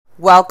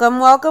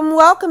Welcome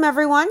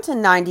everyone to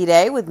 90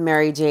 Day with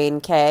Mary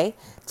Jane K.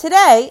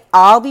 Today,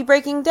 I'll be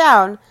breaking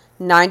down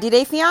 90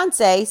 Day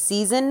Fiance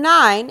Season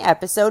 9,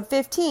 Episode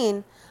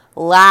 15,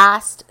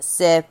 Last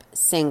Sip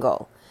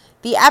Single.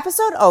 The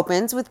episode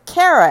opens with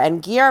Kara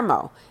and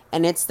Guillermo,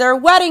 and it's their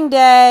wedding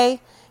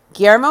day.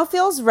 Guillermo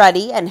feels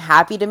ready and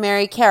happy to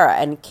marry Kara,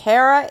 and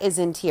Kara is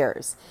in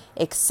tears,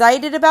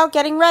 excited about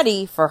getting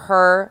ready for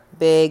her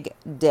big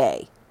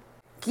day.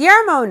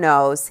 Guillermo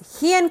knows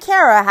he and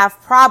Kara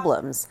have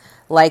problems,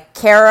 like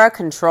Kara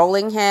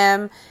controlling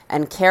him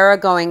and Kara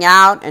going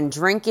out and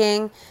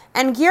drinking,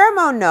 and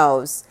Guillermo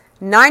knows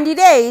 90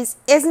 days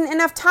isn't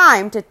enough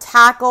time to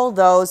tackle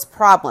those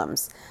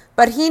problems,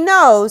 but he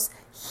knows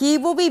he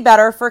will be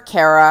better for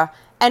Kara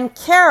and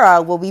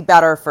Kara will be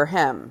better for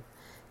him.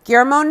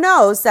 Guillermo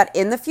knows that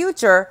in the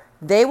future,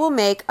 they will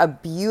make a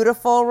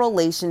beautiful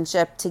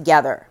relationship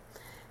together.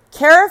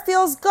 Kara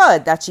feels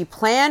good that she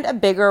planned a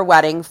bigger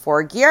wedding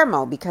for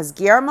Guillermo because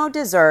Guillermo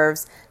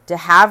deserves to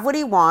have what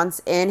he wants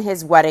in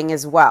his wedding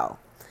as well.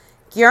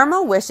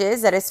 Guillermo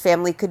wishes that his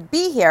family could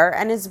be here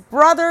and his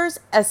brothers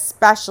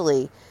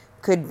especially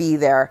could be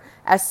there,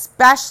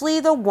 especially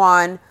the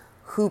one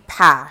who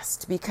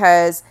passed,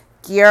 because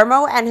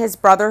Guillermo and his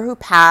brother who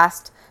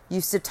passed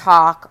used to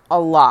talk a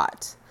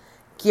lot.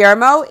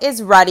 Guillermo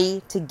is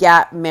ready to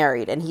get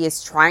married and he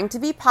is trying to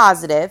be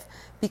positive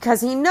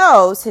because he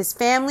knows his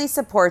family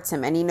supports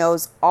him and he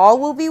knows all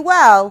will be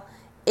well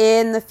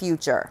in the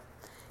future.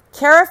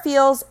 Kara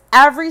feels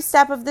every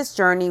step of this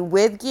journey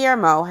with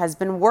Guillermo has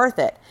been worth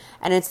it,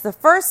 and it's the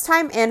first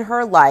time in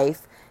her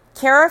life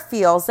Kara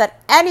feels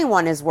that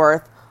anyone is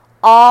worth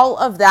all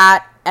of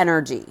that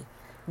energy.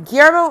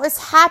 Guillermo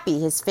is happy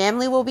his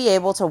family will be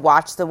able to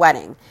watch the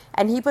wedding,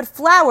 and he put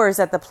flowers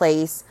at the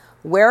place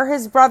where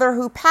his brother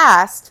who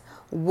passed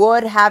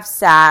would have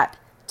sat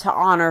to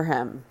honor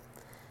him.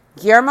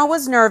 Guillermo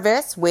was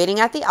nervous, waiting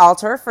at the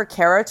altar for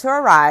Kara to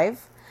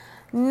arrive.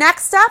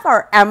 Next up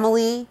are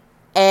Emily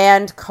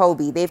and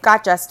Kobe. They've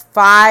got just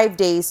 5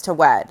 days to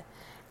wed.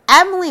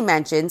 Emily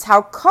mentions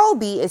how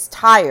Kobe is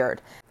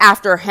tired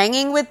after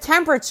hanging with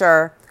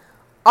Temperature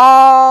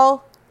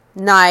all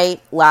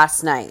night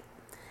last night.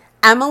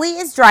 Emily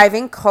is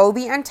driving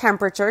Kobe and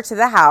Temperature to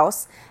the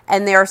house,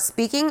 and they are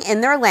speaking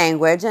in their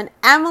language, and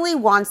Emily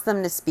wants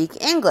them to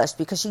speak English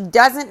because she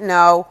doesn't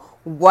know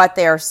what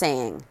they are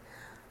saying.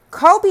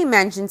 Kobe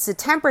mentions to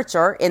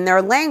Temperature in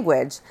their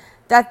language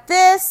that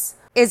this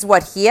is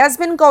what he has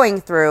been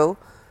going through,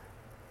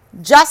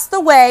 just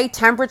the way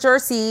Temperature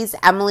sees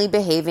Emily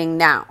behaving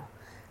now.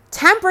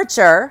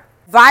 Temperature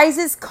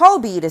advises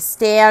Kobe to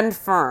stand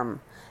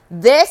firm.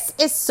 This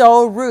is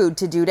so rude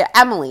to do to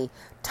Emily,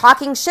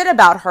 talking shit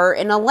about her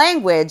in a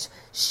language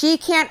she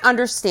can't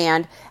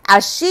understand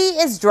as she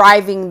is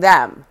driving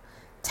them.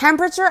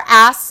 Temperature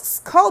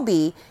asks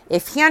Kobe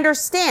if he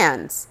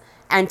understands,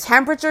 and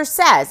Temperature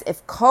says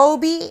if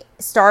Kobe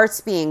starts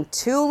being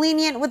too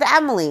lenient with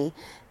Emily,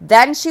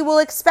 then she will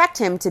expect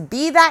him to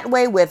be that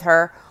way with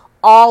her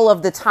all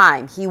of the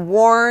time. He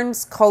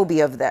warns Kobe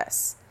of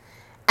this.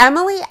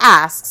 Emily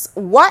asks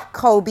what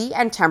Kobe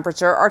and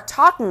Temperature are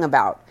talking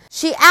about.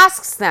 She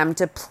asks them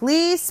to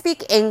please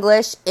speak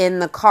English in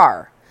the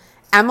car.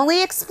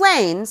 Emily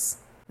explains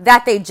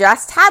that they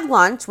just had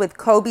lunch with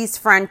Kobe's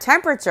friend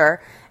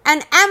Temperature,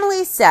 and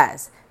Emily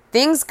says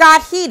things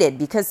got heated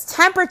because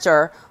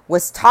Temperature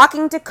was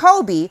talking to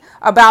Kobe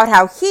about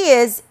how he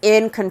is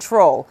in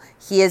control.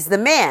 He is the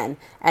man,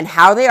 and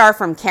how they are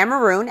from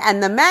Cameroon,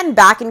 and the men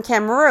back in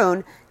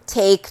Cameroon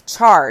take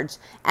charge,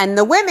 and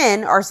the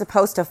women are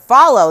supposed to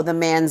follow the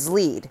man's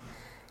lead.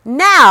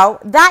 Now,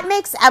 that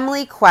makes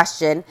Emily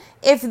question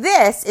if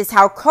this is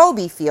how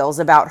Kobe feels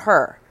about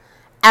her.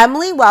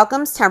 Emily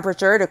welcomes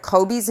Temperature to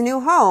Kobe's new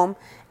home,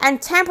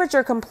 and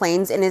Temperature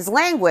complains in his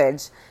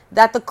language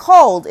that the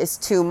cold is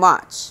too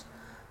much.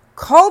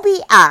 Kobe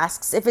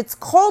asks if it's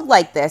cold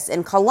like this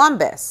in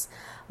Columbus.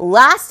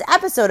 Last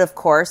episode, of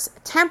course,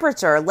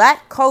 Temperature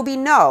let Kobe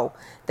know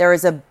there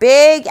is a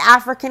big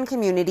African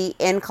community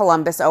in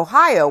Columbus,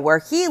 Ohio, where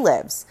he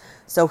lives.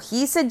 So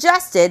he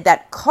suggested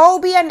that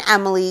Kobe and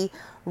Emily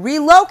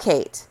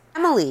relocate.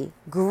 Emily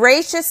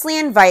graciously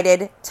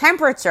invited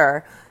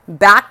Temperature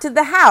back to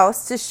the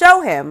house to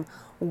show him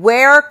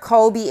where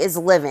Kobe is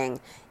living,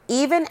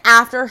 even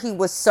after he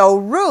was so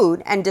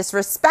rude and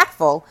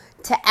disrespectful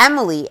to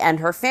Emily and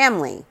her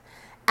family.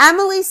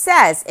 Emily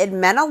says it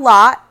meant a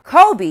lot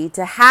Kobe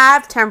to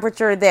have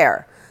Temperature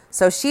there,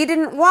 so she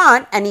didn't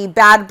want any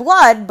bad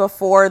blood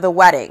before the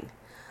wedding.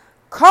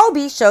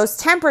 Kobe shows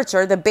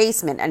Temperature the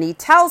basement and he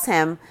tells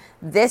him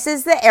this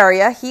is the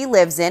area he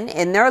lives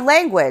in their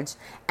language,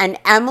 and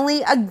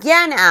Emily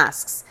again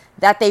asks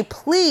that they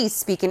please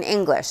speak in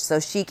English so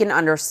she can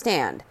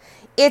understand.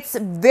 It's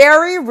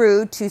very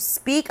rude to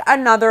speak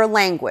another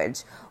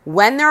language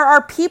when there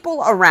are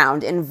people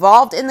around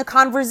involved in the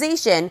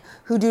conversation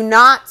who do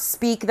not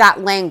speak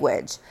that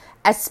language,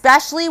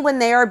 especially when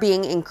they are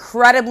being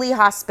incredibly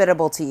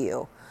hospitable to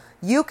you.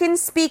 You can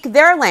speak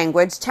their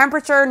language,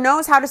 Temperature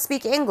knows how to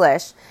speak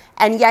English,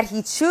 and yet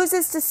he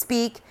chooses to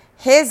speak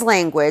his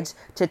language,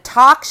 to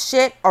talk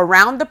shit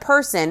around the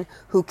person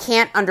who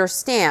can't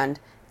understand,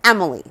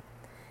 Emily.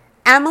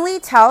 Emily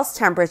tells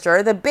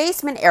Temperature the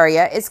basement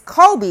area is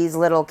Colby's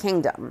little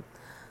kingdom.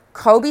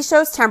 Colby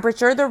shows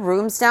Temperature the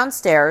rooms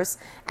downstairs,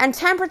 and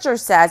Temperature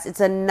says it's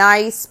a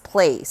nice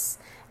place.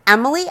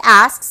 Emily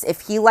asks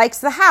if he likes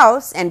the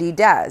house, and he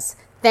does.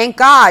 Thank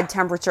God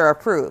Temperature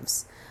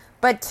approves.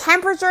 But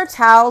Temperature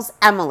tells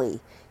Emily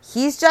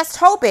he's just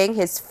hoping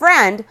his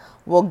friend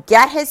will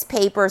get his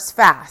papers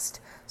fast,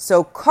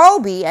 so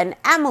Colby and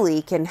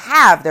Emily can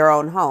have their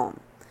own home.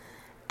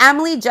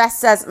 Emily just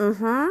says,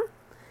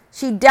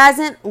 She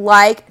doesn't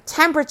like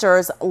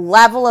Temperature's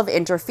level of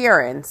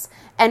interference,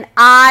 and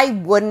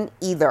I wouldn't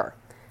either.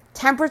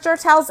 Temperature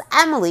tells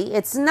Emily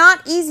it's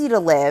not easy to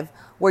live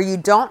where you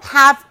don't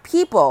have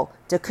people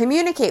to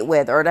communicate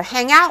with or to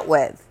hang out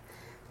with.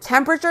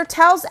 Temperature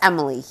tells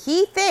Emily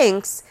he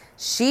thinks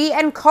she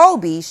and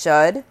Colby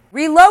should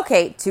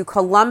relocate to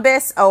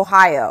Columbus,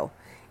 Ohio.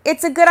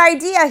 It's a good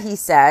idea, he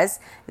says.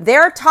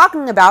 They're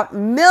talking about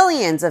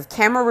millions of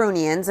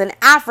Cameroonians and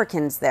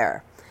Africans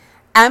there.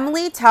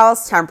 Emily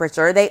tells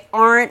Temperature they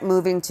aren't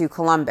moving to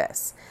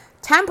Columbus.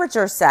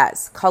 Temperature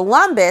says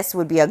Columbus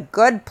would be a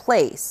good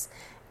place.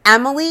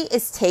 Emily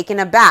is taken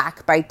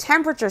aback by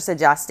Temperature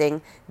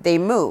suggesting they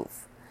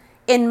move.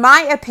 In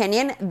my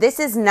opinion, this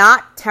is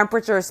not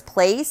Temperature's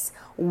place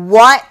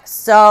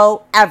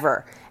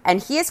whatsoever,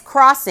 and he is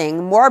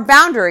crossing more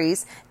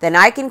boundaries than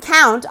I can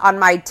count on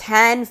my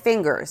 10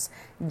 fingers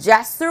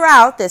just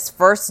throughout this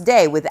first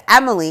day with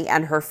Emily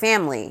and her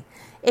family.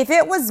 If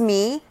it was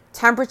me,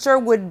 Temperature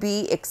would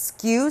be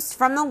excused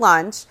from the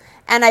lunch,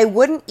 and I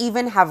wouldn't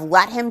even have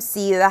let him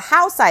see the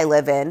house I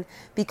live in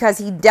because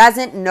he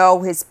doesn't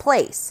know his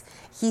place.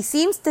 He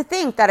seems to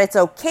think that it's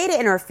okay to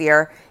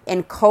interfere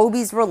in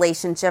Colby's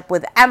relationship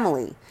with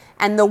Emily,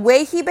 and the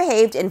way he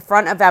behaved in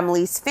front of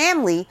Emily's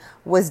family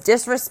was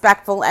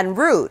disrespectful and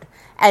rude,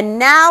 and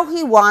now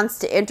he wants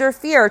to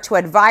interfere to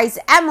advise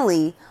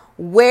Emily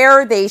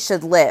where they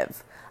should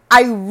live.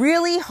 I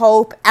really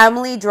hope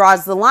Emily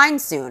draws the line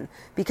soon,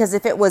 because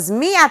if it was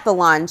me at the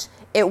lunch,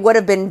 it would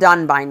have been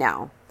done by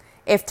now.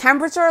 If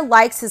Temperature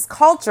likes his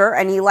culture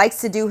and he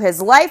likes to do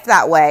his life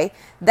that way,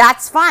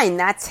 that's fine,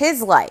 that's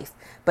his life.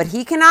 But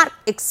he cannot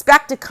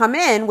expect to come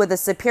in with a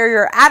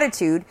superior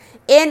attitude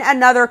in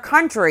another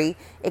country,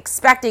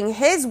 expecting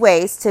his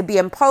ways to be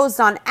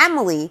imposed on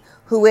Emily,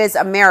 who is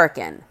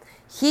American.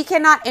 He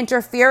cannot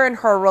interfere in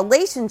her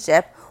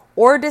relationship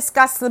or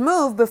discuss the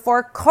move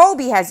before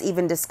Colby has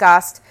even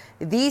discussed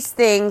these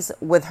things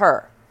with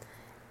her.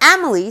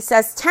 Emily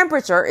says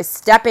Temperature is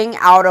stepping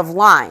out of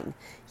line.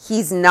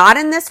 He's not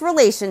in this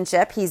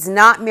relationship, he's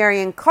not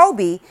marrying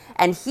Colby,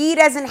 and he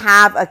doesn't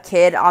have a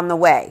kid on the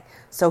way.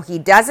 So he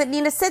doesn't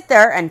need to sit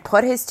there and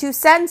put his 2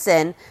 cents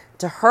in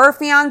to her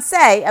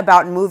fiance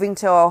about moving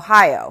to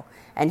Ohio.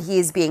 And he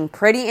is being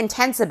pretty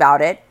intense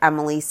about it,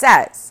 Emily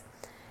says.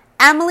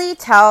 Emily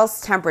tells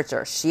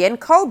Temperature she and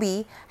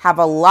Colby have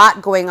a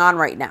lot going on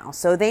right now,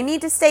 so they need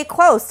to stay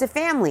close to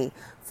family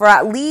for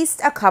at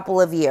least a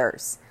couple of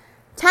years.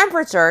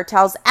 Temperature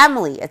tells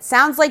Emily it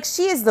sounds like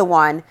she is the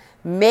one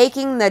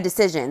making the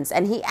decisions,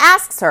 and he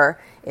asks her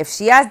if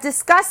she has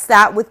discussed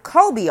that with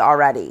Colby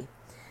already.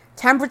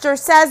 Temperature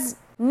says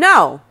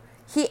no.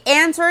 He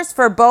answers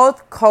for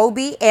both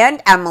Colby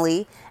and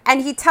Emily,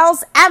 and he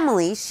tells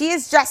Emily she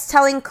is just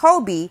telling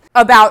Colby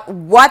about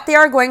what they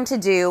are going to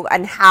do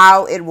and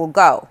how it will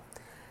go.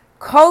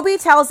 Colby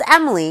tells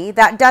Emily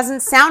that doesn't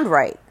sound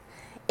right.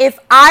 If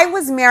I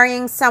was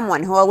marrying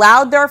someone who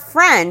allowed their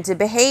friend to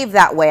behave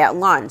that way at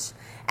lunch,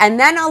 and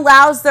then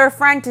allows their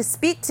friend to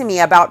speak to me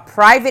about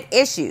private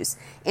issues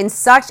in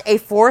such a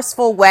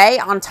forceful way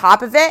on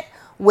top of it,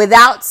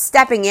 without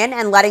stepping in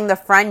and letting the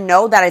friend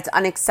know that it's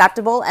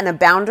unacceptable and a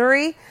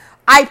boundary,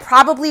 I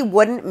probably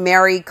wouldn't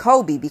marry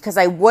Colby, because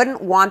I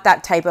wouldn't want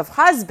that type of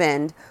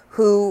husband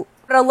who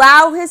would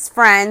allow his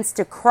friends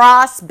to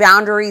cross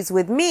boundaries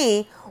with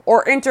me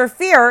or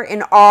interfere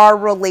in our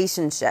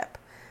relationship.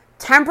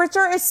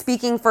 Temperature is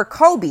speaking for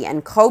Colby,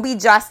 and Colby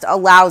just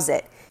allows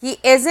it. He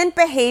isn't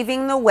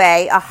behaving the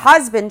way a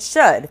husband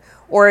should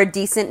or a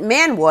decent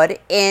man would,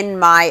 in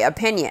my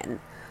opinion.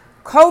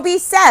 Colby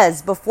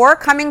says before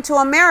coming to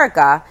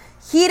America,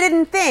 he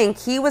didn't think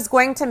he was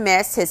going to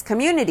miss his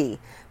community,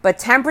 but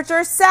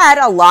Temperature said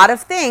a lot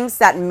of things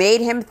that made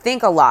him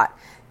think a lot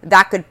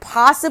that could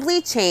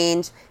possibly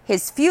change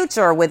his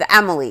future with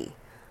Emily.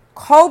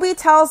 Colby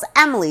tells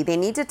Emily they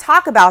need to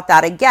talk about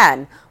that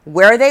again,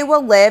 where they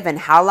will live and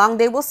how long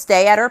they will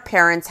stay at her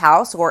parents'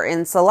 house or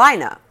in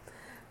Salina.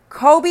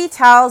 Colby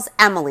tells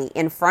Emily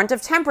in front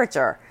of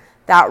Temperature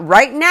that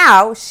right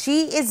now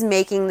she is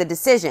making the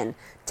decision,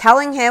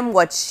 telling him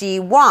what she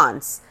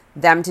wants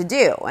them to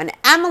do. And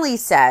Emily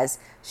says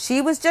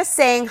she was just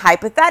saying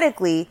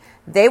hypothetically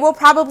they will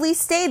probably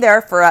stay there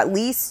for at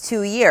least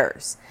 2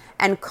 years.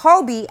 And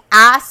Colby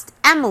asked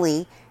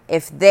Emily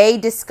if they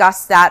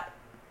discussed that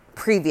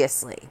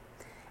previously.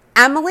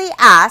 Emily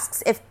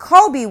asks if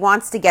Colby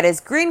wants to get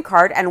his green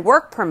card and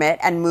work permit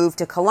and move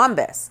to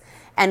Columbus.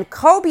 And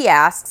Colby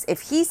asks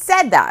if he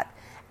said that.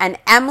 and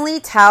Emily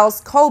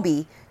tells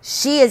Kobe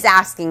she is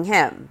asking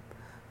him.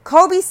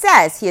 Kobe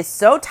says he is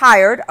so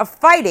tired of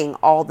fighting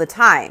all the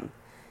time.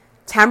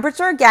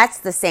 Temperature gets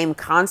the same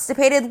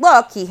constipated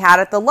look he had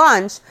at the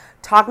lunch,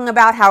 talking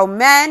about how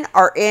men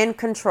are in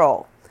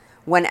control,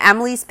 when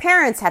Emily's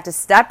parents had to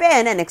step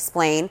in and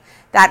explain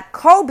that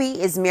Kobe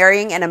is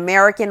marrying an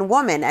American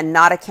woman and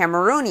not a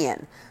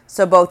Cameroonian,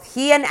 so both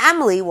he and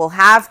Emily will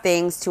have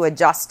things to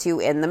adjust to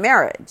in the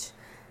marriage.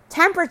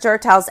 Temperature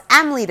tells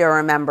Emily to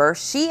remember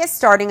she is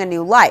starting a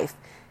new life,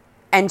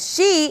 and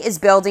she is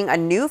building a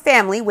new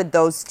family with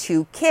those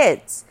 2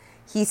 kids.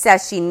 He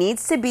says she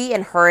needs to be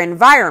in her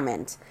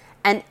environment,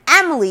 and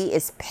Emily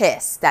is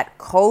pissed that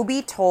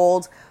Kobe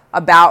told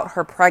about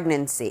her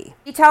pregnancy.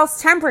 He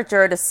tells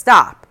Temperature to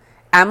stop.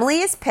 Emily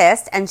is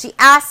pissed, and she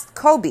asks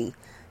Kobe,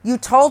 "You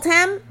told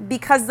him?"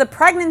 Because the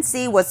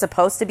pregnancy was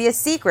supposed to be a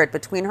secret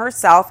between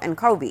herself and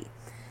Kobe.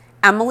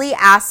 Emily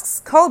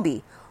asks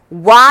Kobe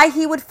why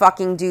he would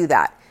fucking do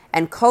that,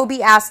 and Kobe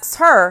asks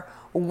her,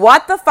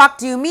 "What the fuck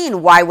do you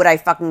mean, why would I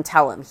fucking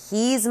tell him?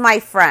 He's my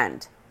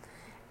friend."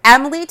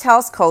 Emily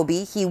tells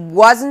Kobe he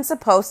wasn't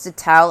supposed to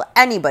tell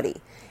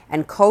anybody,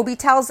 and Kobe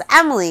tells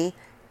Emily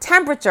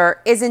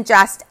Temperature isn't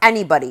just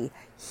anybody.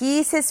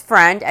 He's his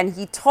friend, and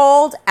he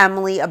told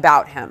Emily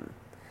about him.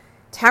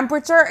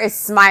 Temperature is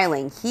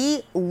smiling.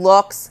 He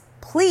looks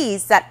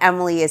pleased that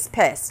Emily is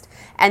pissed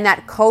and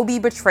that Kobe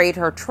betrayed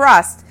her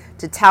trust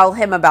to tell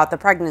him about the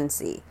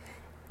pregnancy.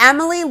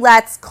 Emily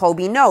lets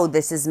Kobe know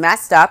this is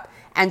messed up,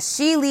 and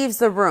she leaves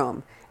the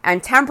room,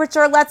 and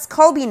Temperature lets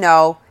Kobe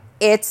know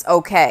it's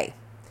okay.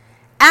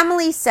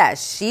 Emily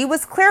says she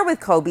was clear with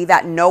Kobe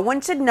that no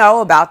one should know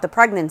about the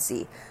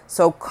pregnancy,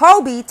 so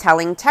Kobe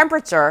telling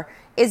Temperature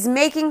is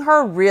making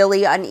her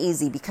really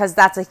uneasy because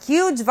that's a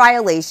huge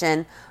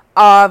violation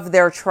of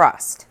their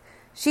trust.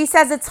 She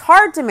says it's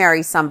hard to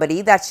marry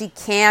somebody that she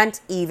can't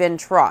even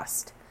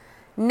trust.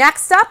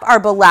 Next up are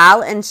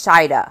Bilal and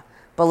Shida.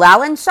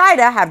 Bilal and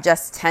Shida have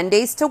just 10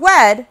 days to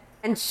wed,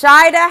 and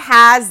Shida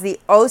has the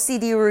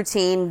OCD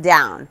routine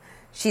down.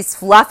 She's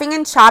fluffing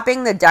and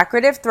chopping the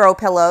decorative throw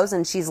pillows,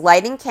 and she's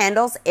lighting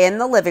candles in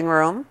the living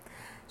room.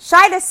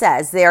 Shida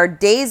says they are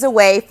days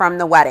away from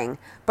the wedding,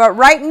 but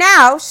right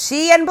now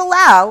she and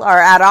Bilal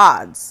are at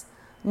odds.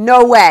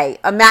 No way.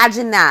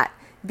 Imagine that.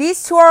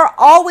 These 2 are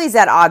always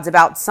at odds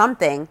about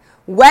something.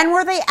 When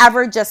were they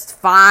ever just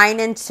fine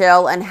and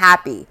chill and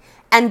happy?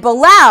 And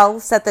Bilal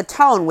set the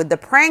tone with the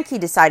prank he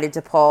decided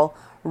to pull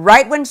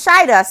right when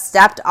Shida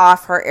stepped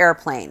off her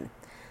airplane.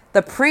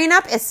 The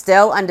prenup is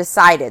still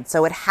undecided,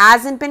 so it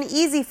hasn't been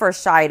easy for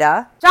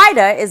Shida.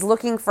 Shida is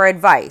looking for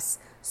advice,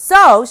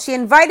 so she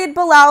invited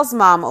Bilal's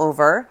mom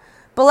over.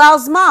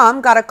 Bilal's mom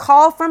got a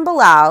call from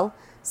Bilal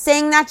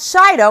saying that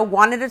Shida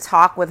wanted to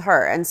talk with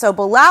her, and so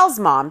Bilal's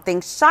mom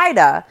thinks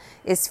Shida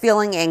is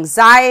feeling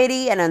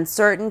anxiety and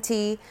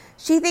uncertainty.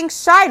 She thinks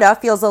Shida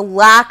feels a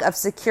lack of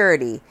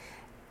security,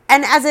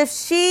 and as if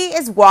she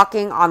is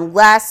walking on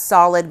less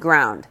solid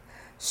ground.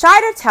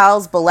 Shida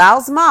tells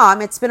Bilal's mom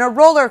it's been a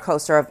roller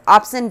coaster of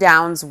ups and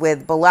downs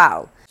with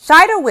Bilal.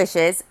 Shida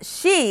wishes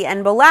she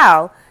and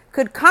Bilal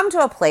could come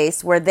to a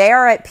place where they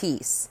are at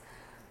peace.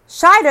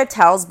 Shida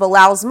tells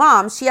Bilal's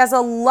mom she has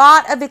a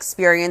lot of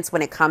experience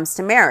when it comes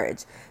to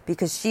marriage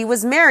because she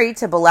was married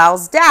to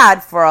Bilal's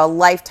dad for a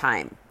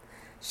lifetime.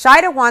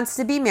 Shida wants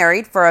to be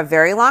married for a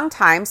very long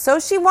time, so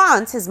she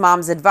wants his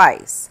mom's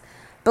advice.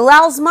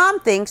 Bilal's mom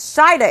thinks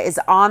Shida is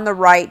on the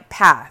right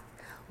path.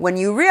 When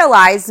you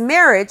realize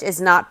marriage is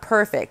not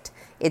perfect,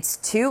 it's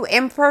 2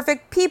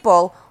 imperfect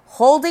people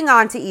holding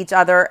on to each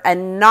other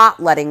and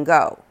not letting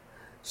go.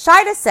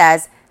 Shida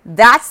says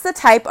that's the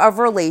type of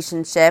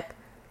relationship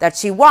that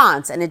she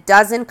wants, and it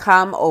doesn't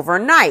come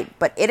overnight,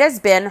 but it has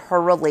been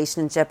her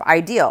relationship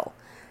ideal.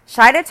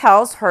 Shida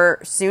tells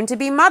her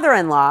soon-to-be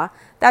mother-in-law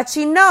that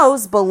she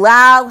knows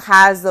Bilal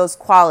has those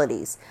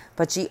qualities,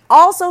 but she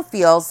also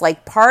feels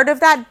like part of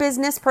that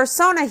business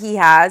persona he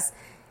has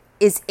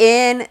is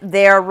in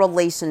their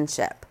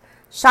relationship.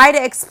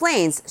 Shida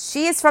explains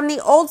she is from the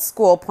old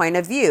school point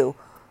of view.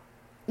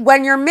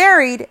 When you're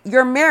married,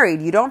 you're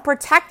married. You don't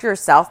protect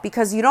yourself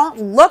because you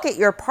don't look at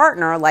your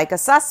partner like a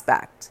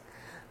suspect.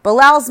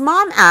 Bilal's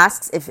mom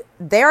asks if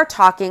they're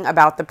talking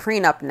about the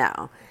prenup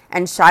now,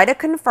 and Shida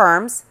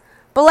confirms.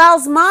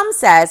 Bilal's mom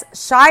says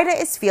Shida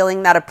is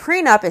feeling that a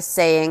prenup is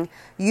saying,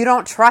 "You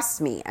don't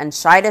trust me," and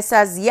Shida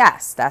says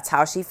yes, that's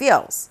how she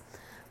feels.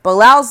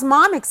 Bilal's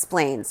mom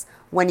explains,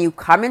 when you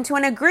come into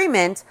an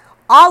agreement,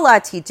 Allah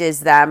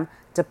teaches them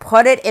to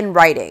put it in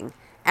writing,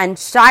 and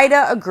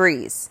Shida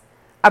agrees.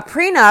 A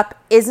prenup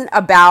isn't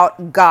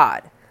about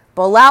God.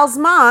 Bilal's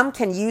mom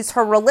can use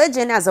her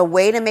religion as a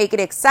way to make it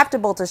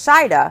acceptable to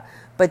Shida,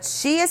 but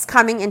she is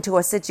coming into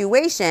a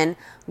situation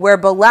where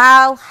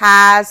Bilal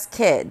has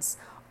kids.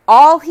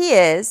 All he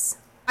is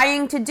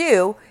trying to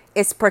do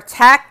is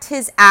protect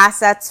his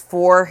assets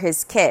for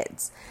his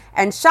kids.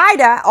 And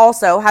Shida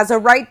also has a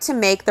right to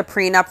make the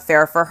prenup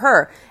fair for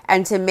her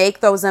and to make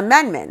those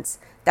amendments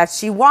that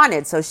she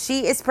wanted, so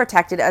she is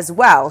protected as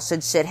well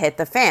should shit hit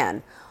the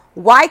fan.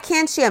 Why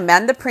can't she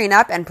amend the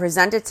prenup and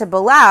present it to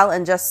Bilal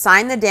and just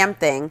sign the damn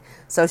thing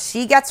so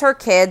she gets her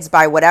kids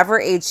by whatever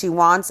age she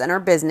wants and her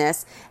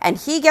business, and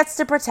he gets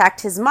to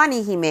protect his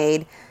money he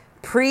made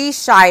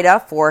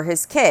pre-Shida for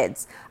his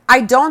kids?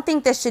 I don't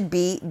think this should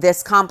be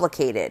this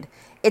complicated.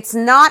 It's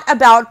not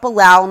about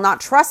Bilal not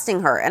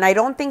trusting her, and I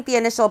don't think the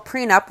initial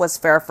prenup was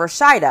fair for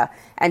Shida,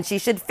 and she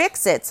should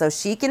fix it so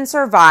she can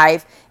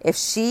survive if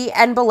she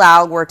and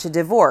Bilal were to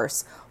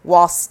divorce,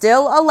 while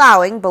still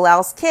allowing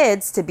Bilal's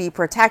kids to be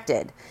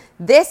protected.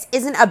 This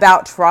isn't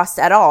about trust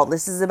at all.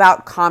 This is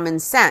about common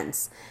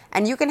sense.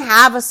 And you can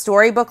have a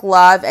storybook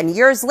love, and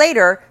years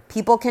later,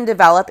 people can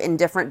develop in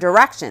different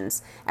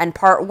directions and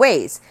part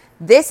ways.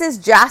 This is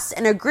just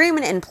an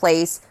agreement in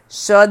place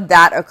should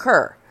that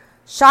occur.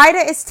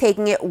 Shida is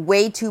taking it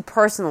way too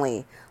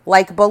personally,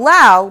 like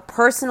Bilal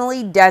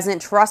personally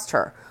doesn't trust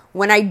her,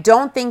 when I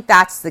don't think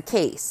that's the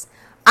case.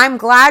 I'm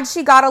glad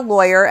she got a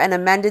lawyer and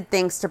amended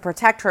things to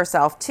protect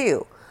herself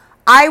too.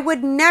 I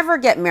would never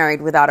get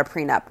married without a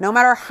prenup, no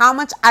matter how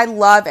much I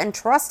love and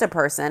trust a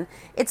person.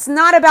 It's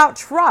not about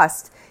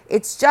trust.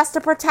 It's just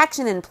a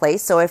protection in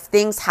place so if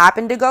things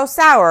happen to go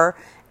sour,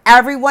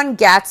 everyone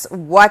gets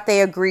what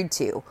they agreed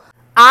to.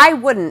 I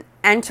wouldn't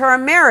enter a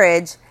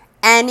marriage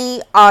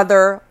any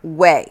other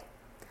way.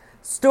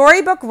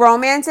 Storybook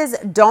romances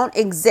don't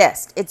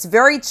exist. It's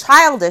very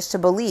childish to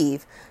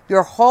believe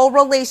your whole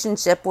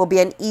relationship will be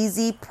an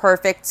easy,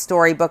 perfect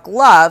storybook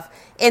love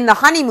in the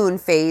honeymoon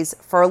phase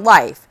for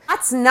life.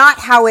 That's not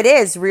how it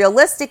is.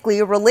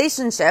 Realistically,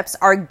 relationships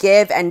are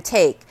give and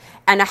take,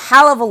 and a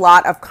hell of a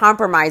lot of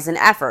compromise and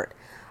effort.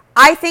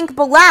 I think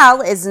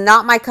Bilal is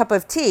not my cup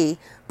of tea,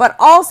 but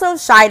also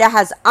Shida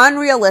has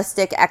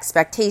unrealistic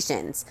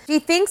expectations. She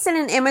thinks in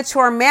an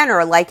immature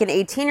manner like an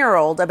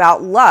 18-year-old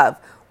about love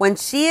when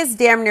she is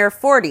damn near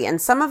 40,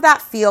 and some of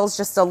that feels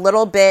just a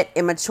little bit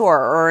immature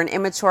or an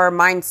immature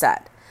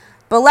mindset.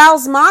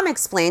 Bilal's mom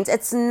explains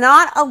it's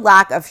not a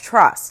lack of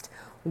trust.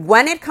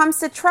 When it comes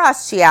to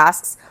trust, she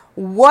asks,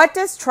 what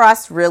does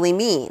trust really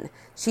mean?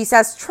 She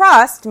says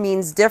trust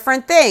means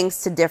different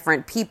things to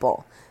different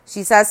people.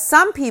 She says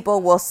some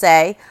people will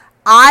say,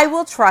 I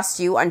will trust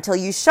you until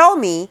you show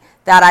me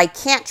that I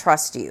can't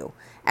trust you.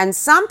 And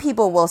some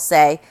people will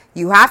say,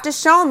 you have to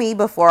show me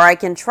before I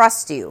can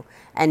trust you.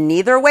 And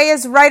neither way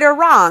is right or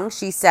wrong,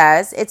 she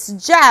says. It's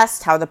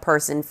just how the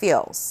person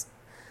feels.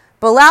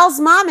 Bilal's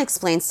mom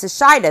explains to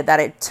Shida that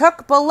it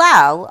took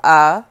Bilal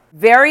a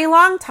very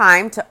long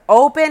time to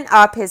open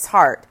up his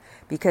heart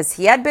because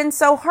he had been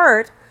so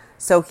hurt,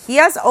 so he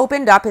has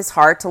opened up his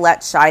heart to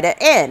let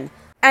Shida in.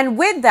 And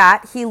with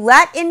that, he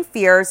let in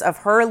fears of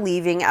her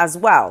leaving as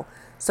well.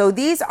 So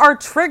these are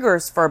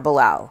triggers for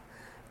Bilal.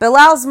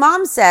 Bilal's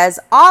mom says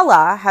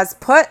Allah has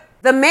put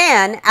the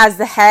man as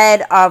the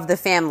head of the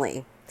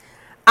family.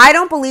 I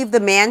don't believe the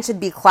man should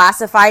be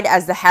classified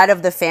as the head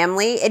of the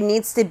family. It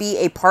needs to be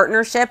a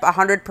partnership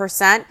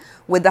 100%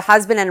 with the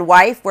husband and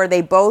wife where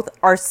they both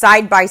are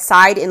side by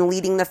side in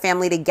leading the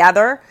family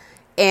together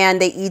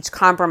and they each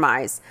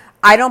compromise.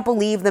 I don't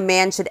believe the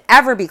man should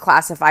ever be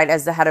classified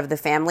as the head of the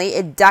family.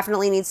 It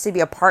definitely needs to be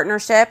a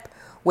partnership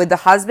with the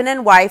husband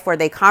and wife where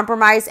they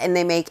compromise and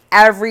they make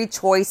every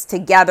choice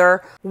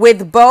together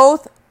with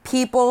both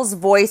people's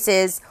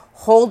voices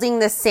holding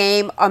the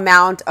same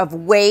amount of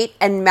weight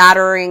and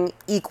mattering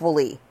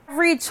equally.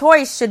 Every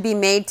choice should be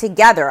made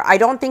together. I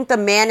don't think the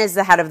man is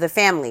the head of the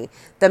family.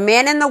 The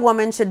man and the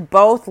woman should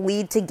both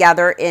lead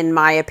together, in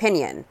my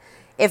opinion.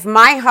 If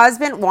my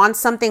husband wants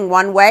something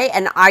one way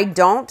and I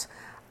don't,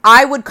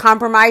 I would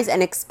compromise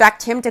and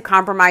expect him to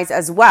compromise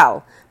as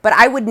well. But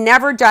I would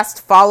never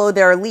just follow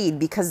their lead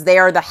because they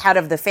are the head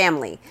of the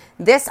family.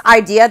 This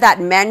idea that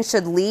men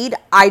should lead,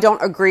 I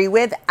don't agree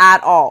with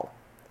at all.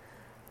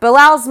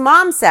 Bilal's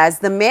mom says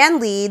the man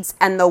leads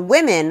and the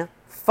women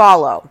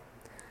follow.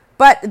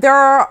 But there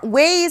are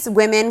ways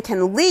women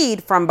can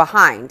lead from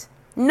behind.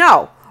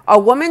 No, a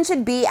woman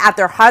should be at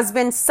their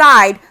husband's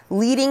side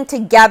leading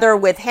together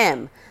with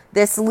him.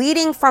 This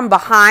leading from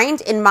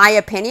behind, in my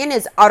opinion,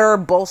 is utter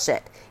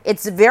bullshit.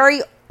 It's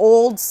very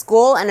old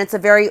school, and it's a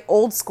very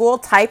old school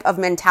type of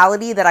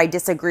mentality that I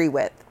disagree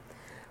with.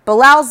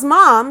 Bilal's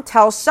mom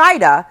tells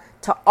Shida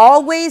to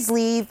always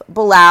leave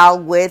Bilal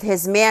with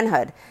his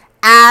manhood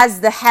as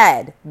the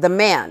head, the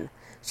man.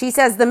 She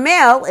says the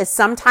male is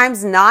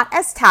sometimes not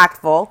as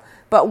tactful,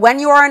 but when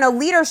you are in a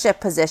leadership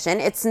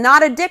position, it's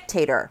not a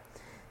dictator.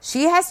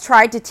 She has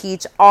tried to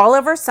teach all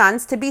of her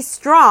sons to be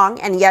strong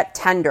and yet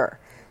tender.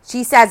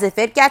 She says if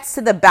it gets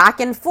to the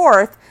back and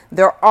forth,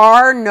 there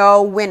are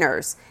no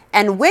winners.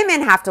 And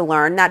women have to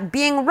learn that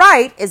being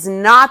right is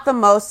not the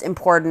most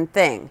important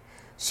thing.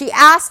 She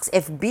asks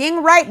if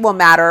being right will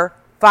matter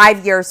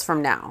 5 years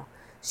from now.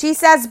 She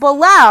says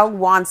Bilal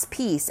wants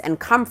peace and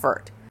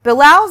comfort.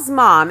 Bilal's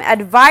mom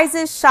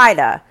advises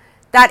Shida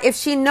that if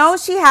she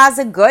knows she has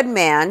a good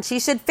man, she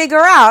should figure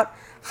out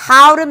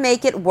how to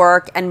make it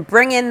work and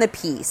bring in the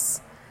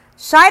peace.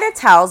 Shida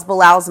tells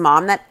Bilal's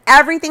mom that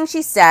everything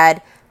she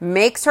said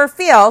makes her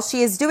feel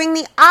she is doing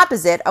the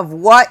opposite of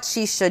what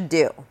she should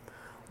do.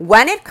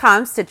 When it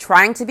comes to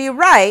trying to be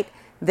right,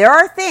 There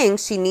are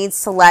things she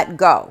needs to let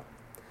go.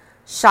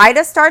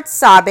 Shida starts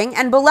sobbing,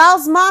 and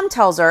Bilal's mom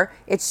tells her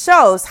it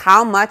shows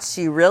how much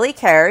she really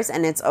cares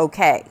and it's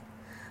okay.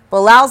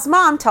 Bilal's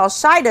mom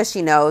tells Shida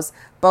she knows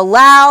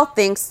Bilal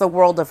thinks the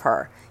world of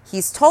her.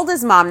 He's told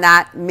his mom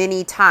that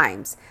many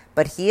times,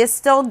 but he is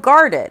still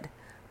guarded.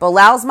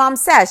 Bilal's mom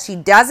says she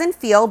doesn't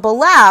feel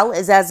Bilal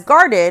is as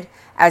guarded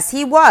as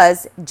he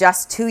was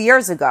just 2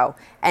 years ago,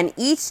 and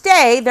each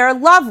day their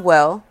love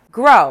will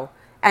grow,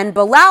 and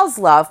Bilal's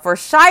love for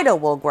Shida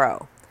will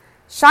grow.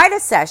 Shida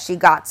says she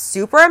got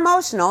super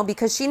emotional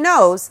because she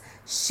knows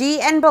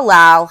she and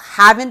Bilal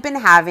haven't been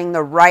having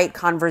the right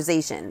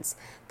conversations.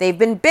 They've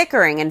been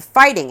bickering and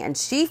fighting, and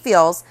she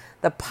feels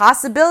the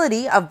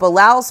possibility of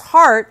Bilal's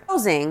heart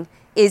closing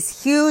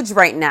is huge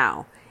right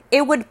now.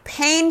 It would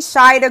pain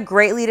Shida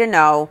greatly to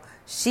know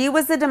she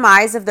was the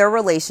demise of their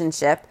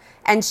relationship,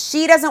 and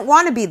she doesn't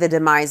want to be the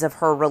demise of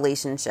her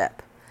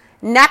relationship.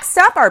 Next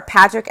up are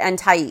Patrick and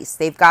Thais.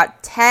 They've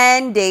got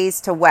 10 days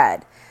to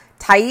wed.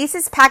 Thais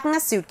is packing a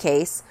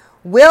suitcase.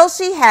 Will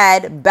she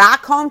head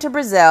back home to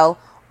Brazil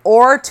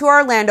or to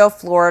Orlando,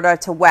 Florida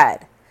to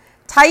wed?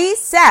 Thais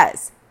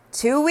says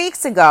 2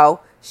 weeks ago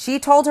she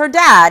told her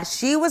dad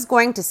she was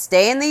going to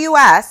stay in the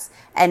U.S.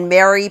 and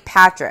marry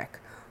Patrick.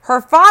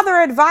 Her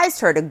father advised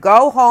her to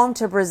go home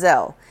to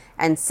Brazil,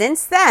 and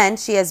since then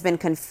she has been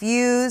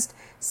confused,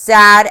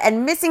 sad,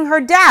 and missing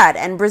her dad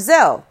and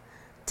Brazil.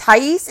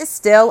 Thais is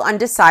still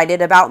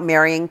undecided about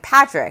marrying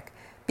Patrick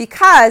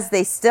because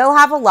they still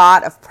have a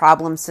lot of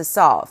problems to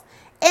solve,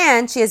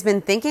 and she has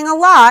been thinking a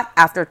lot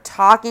after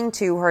talking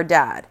to her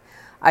dad.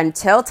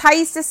 Until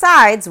Thais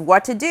decides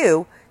what to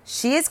do,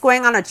 she is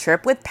going on a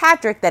trip with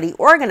Patrick that he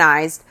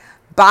organized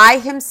by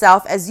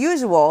himself as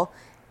usual,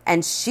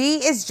 and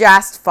she is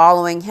just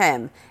following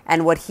him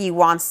and what he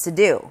wants to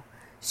do.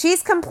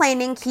 She's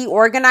complaining he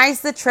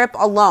organized the trip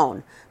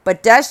alone,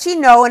 but does she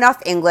know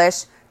enough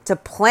English to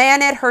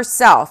plan it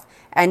herself?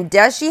 And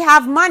does she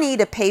have money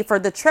to pay for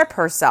the trip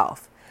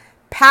herself?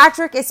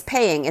 Patrick is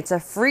paying. It's a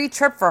free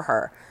trip for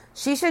her.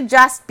 She should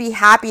just be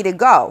happy to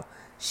go.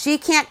 She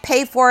can't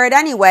pay for it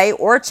anyway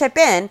or chip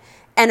in,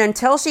 and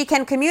until she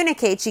can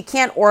communicate, she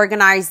can't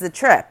organize the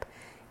trip.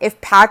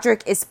 If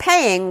Patrick is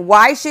paying,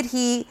 why should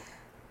he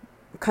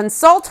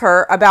consult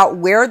her about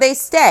where they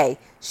stay?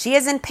 She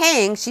isn't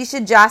paying. She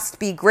should just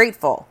be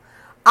grateful.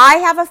 I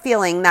have a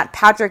feeling that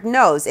Patrick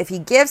knows if he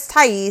gives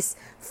Thais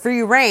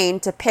free rein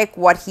to pick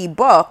what he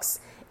books,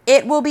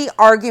 it will be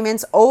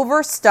arguments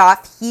over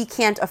stuff he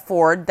can't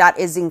afford that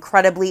is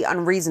incredibly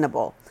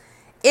unreasonable.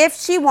 If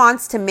she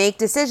wants to make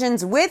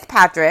decisions with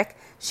Patrick,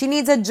 she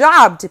needs a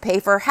job to pay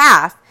for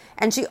half,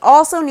 and she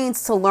also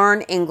needs to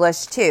learn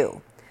English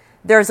too.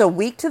 There's a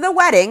week to the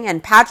wedding,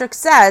 and Patrick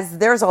says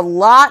there's a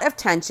lot of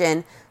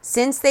tension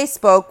since they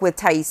spoke with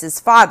Thais's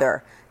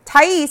father.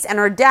 Thais and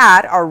her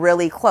dad are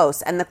really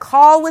close, and the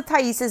call with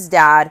Thais's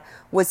dad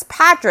was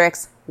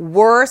Patrick's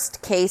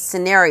worst case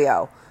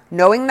scenario.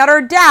 Knowing that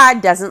her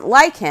dad doesn't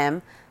like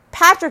him,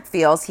 Patrick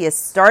feels he is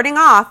starting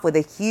off with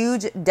a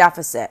huge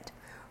deficit.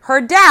 Her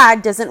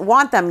dad doesn't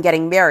want them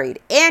getting married,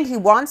 and he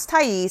wants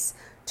Thais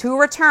to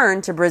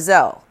return to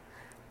Brazil.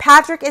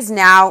 Patrick is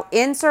now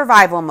in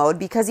survival mode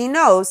because he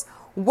knows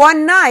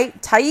one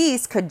night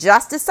Thais could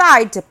just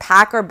decide to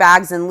pack her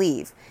bags and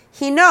leave.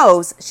 He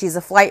knows she's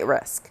a flight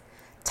risk.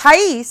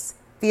 Thais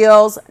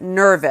feels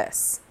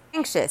nervous,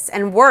 anxious,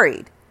 and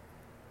worried.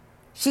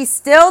 She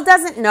still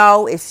doesn't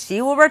know if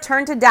she will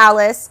return to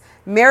Dallas,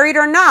 married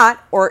or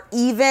not, or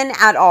even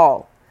at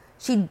all.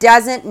 She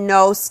doesn't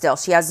know still.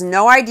 She has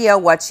no idea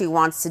what she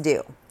wants to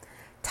do.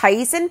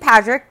 Thais and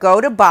Patrick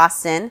go to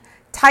Boston.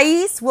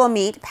 Thais will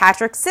meet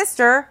Patrick's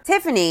sister,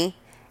 Tiffany,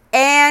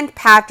 and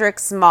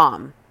Patrick's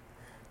mom.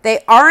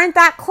 They aren't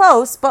that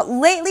close, but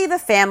lately the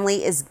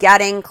family is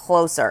getting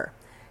closer.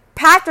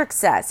 Patrick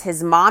says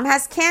his mom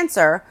has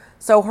cancer,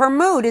 so her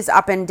mood is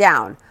up and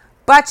down,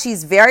 but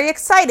she's very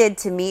excited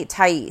to meet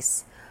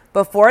Thais.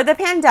 Before the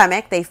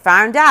pandemic, they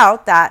found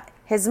out that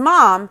his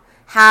mom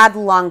had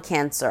lung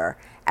cancer,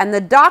 and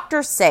the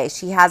doctors say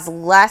she has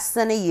less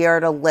than a year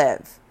to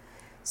live.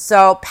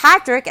 So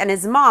Patrick and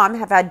his mom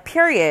have had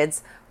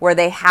periods where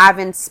they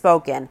haven't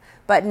spoken,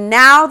 but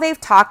now they've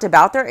talked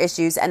about their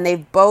issues and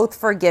they've both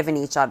forgiven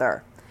each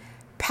other.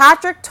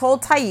 Patrick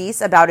told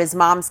Thais about his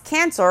mom's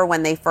cancer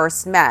when they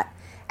first met,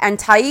 and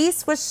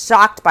Thais was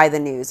shocked by the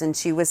news and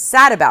she was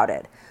sad about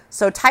it.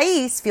 So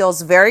Thais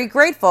feels very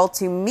grateful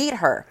to meet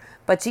her,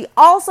 but she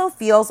also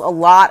feels a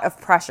lot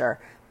of pressure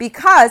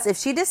because if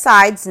she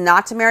decides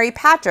not to marry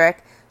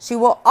Patrick, she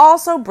will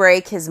also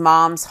break his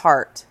mom's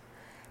heart.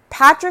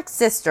 Patrick's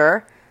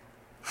sister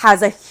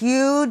has a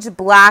huge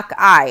black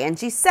eye, and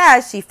she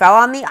says she fell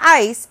on the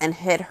ice and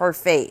hit her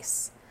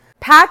face.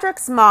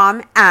 Patrick's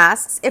mom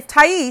asks if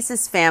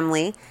Thais's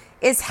family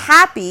is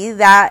happy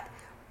that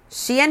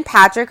she and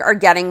Patrick are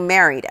getting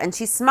married, and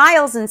she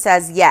smiles and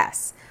says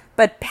yes.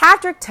 But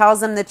Patrick tells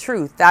them the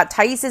truth, that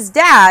Thais's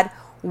dad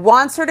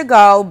wants her to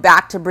go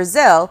back to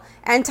Brazil,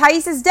 and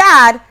Thais's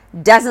dad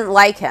doesn't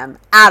like him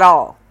at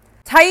all.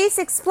 Thais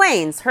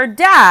explains her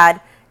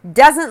dad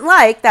doesn't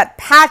like that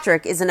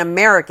Patrick is an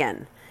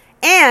American,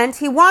 and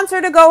he wants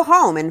her to go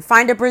home and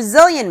find a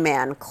Brazilian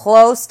man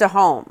close to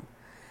home.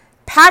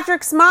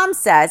 Patrick's mom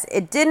says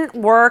it didn't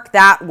work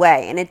that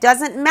way, and it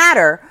doesn't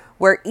matter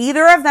where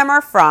either of them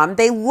are from.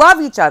 They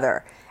love each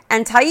other,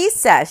 and Thais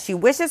says she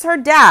wishes her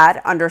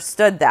dad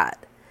understood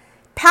that.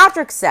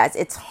 Patrick says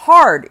it's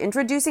hard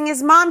introducing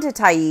his mom to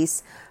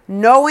Thais,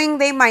 knowing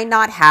they might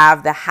not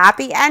have the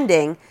happy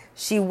ending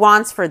she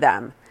wants for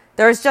them.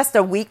 There's just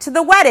a week to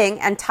the wedding,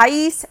 and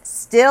Thais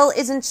still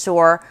isn't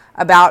sure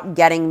about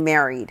getting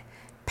married.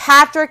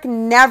 Patrick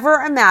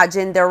never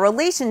imagined their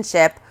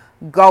relationship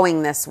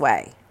going this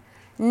way.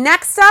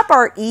 Next up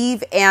are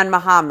Eve and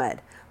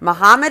Muhammad.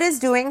 Muhammad is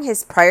doing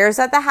his prayers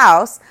at the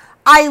house.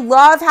 I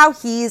love how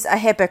he's a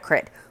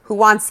hypocrite who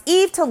wants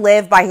Eve to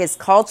live by his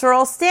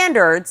cultural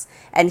standards,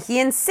 and he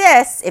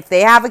insists if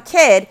they have a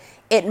kid,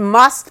 it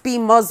must be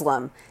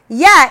Muslim.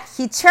 Yet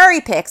he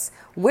cherry picks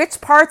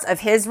which parts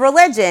of his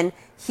religion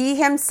he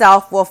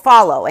himself will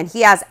follow, and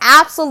he has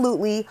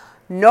absolutely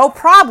no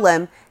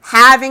problem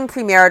having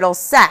premarital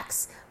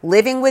sex,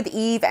 living with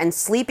Eve and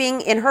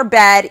sleeping in her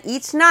bed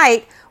each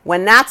night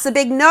when that's a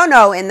big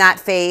no-no in that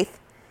faith.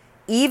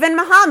 Eve and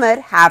Muhammad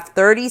have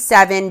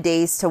 37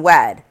 days to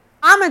wed.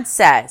 Muhammad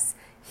says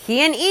he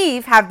and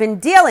Eve have been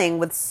dealing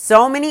with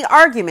so many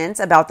arguments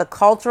about the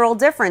cultural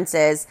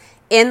differences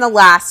in the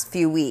last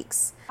few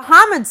weeks.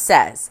 Muhammad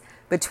says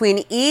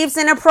between Eve's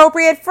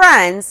inappropriate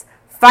friends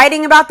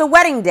fighting about the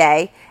wedding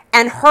day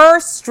and her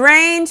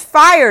strange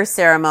fire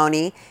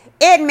ceremony,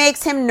 it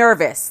makes him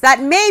nervous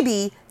that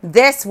maybe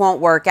this won't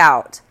work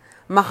out.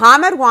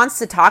 Muhammad wants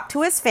to talk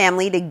to his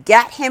family to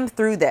get him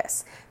through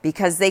this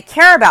because they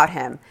care about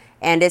him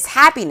and his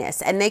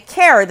happiness, and they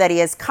care that he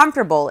is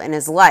comfortable in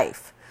his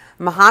life.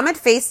 Muhammad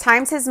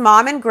FaceTimes his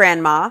mom and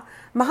grandma.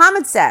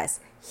 Muhammad says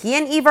he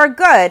and Eve are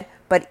good,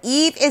 but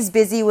Eve is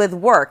busy with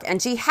work,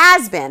 and she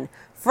has been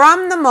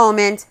from the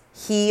moment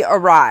he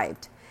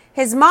arrived.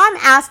 His mom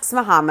asks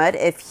Muhammad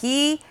if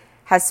he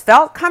has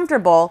felt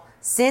comfortable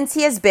since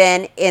he has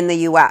been in the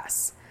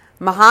U.S.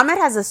 Muhammad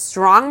has a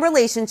strong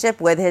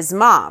relationship with his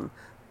mom,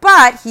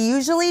 but he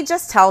usually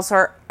just tells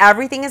her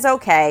everything is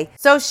okay,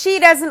 so she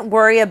doesn't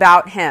worry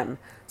about him.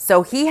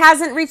 So he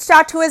hasn't reached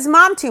out to his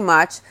mom too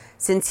much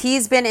since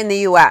he's been in the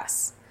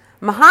U.S.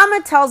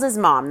 Muhammad tells his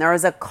mom there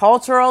is a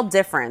cultural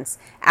difference,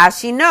 as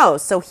she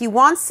knows, so he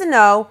wants to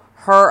know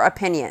her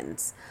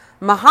opinions.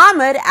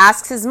 Muhammad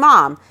asks his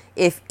mom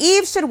if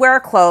Eve should wear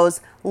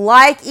clothes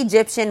like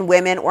Egyptian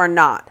women or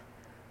not.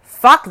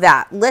 Fuck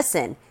that.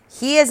 Listen,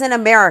 he is in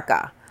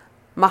America.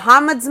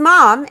 Muhammad's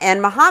mom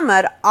and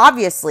Muhammad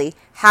obviously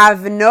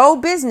have no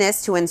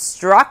business to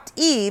instruct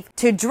Eve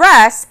to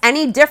dress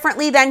any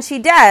differently than she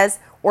does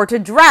or to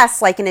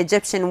dress like an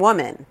Egyptian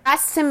woman.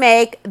 Just to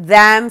make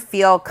them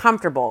feel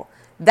comfortable.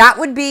 That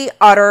would be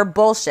utter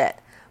bullshit.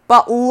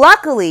 But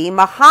luckily,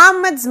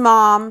 Muhammad's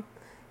mom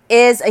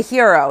is a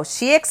hero.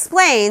 She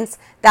explains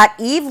that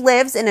Eve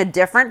lives in a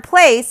different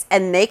place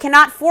and they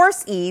cannot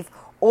force Eve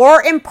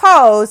or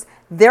impose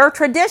their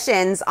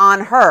traditions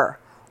on her.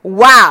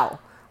 Wow.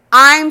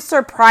 I'm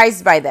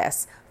surprised by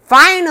this.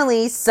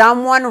 Finally,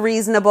 someone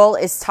reasonable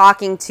is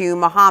talking to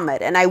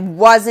Muhammad, and I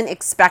wasn't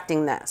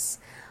expecting this.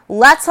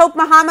 Let's hope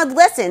Muhammad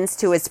listens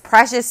to his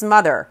precious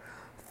mother.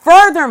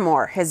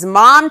 Furthermore, his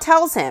mom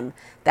tells him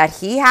that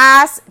he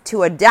has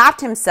to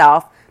adapt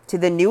himself to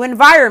the new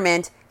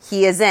environment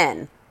he is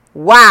in.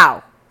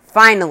 Wow,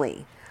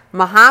 finally.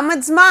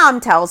 Muhammad's mom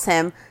tells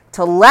him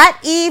to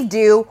let Eve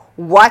do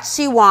what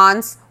she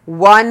wants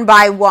one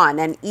by one,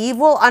 and Eve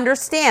will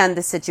understand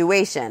the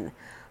situation.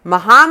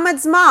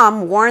 Muhammad's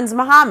mom warns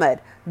Muhammad,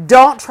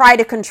 don't try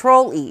to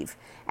control Eve,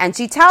 and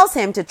she tells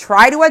him to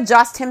try to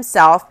adjust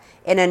himself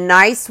in a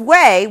nice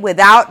way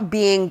without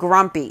being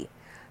grumpy.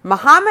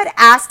 Muhammad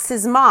asks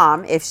his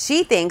mom if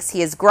she thinks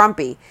he is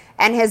grumpy,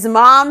 and his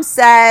mom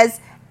says,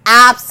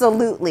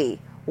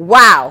 absolutely.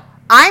 Wow,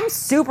 I'm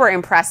super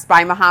impressed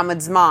by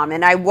Muhammad's mom,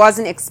 and I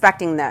wasn't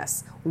expecting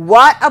this.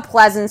 What a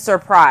pleasant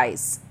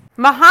surprise.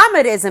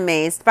 Muhammad is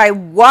amazed by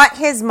what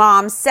his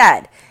mom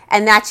said,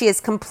 and that she is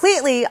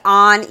completely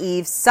on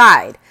Eve's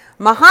side.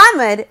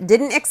 Muhammad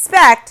didn't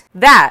expect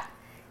that.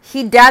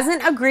 He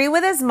doesn't agree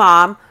with his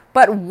mom,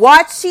 but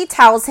what she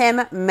tells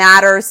him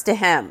matters to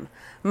him.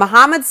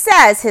 Muhammad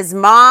says his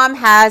mom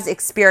has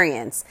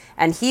experience,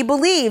 and he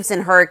believes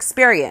in her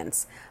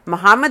experience.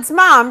 Muhammad's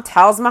mom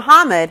tells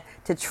Muhammad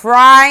to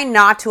try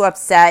not to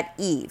upset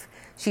Eve.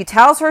 She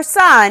tells her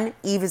son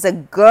Eve is a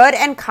good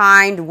and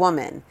kind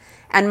woman,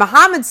 and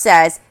Muhammad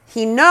says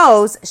he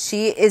knows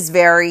she is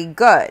very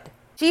good.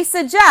 She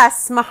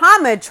suggests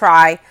Muhammad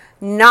try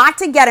not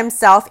to get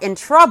himself in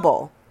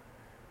trouble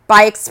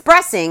by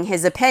expressing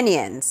his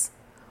opinions.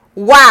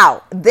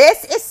 Wow,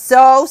 this is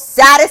so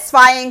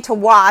satisfying to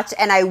watch,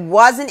 and I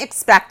wasn't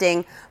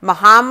expecting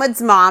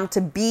Muhammad's mom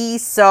to be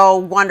so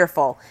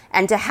wonderful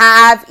and to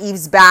have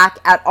Eve's back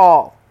at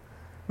all.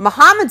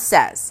 Muhammad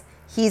says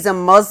he's a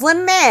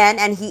Muslim man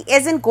and he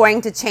isn't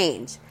going to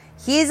change.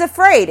 He's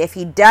afraid if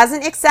he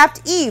doesn't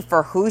accept Eve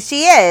for who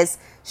she is,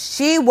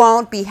 she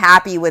won't be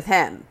happy with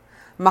him.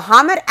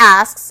 Muhammad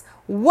asks,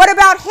 what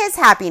about his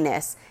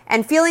happiness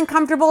and feeling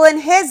comfortable in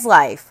his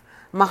life?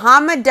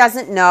 Muhammad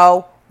doesn't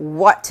know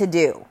what to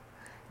do.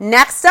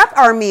 Next up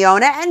are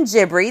Miona and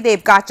Jibri.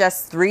 They've got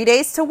just 3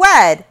 days to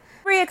wed.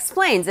 Jibri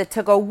explains it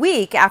took a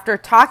week after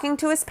talking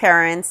to his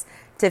parents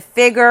to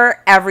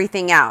figure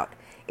everything out.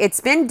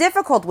 It's been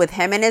difficult with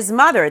him and his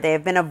mother. They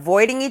have been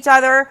avoiding each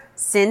other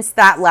since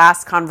that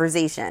last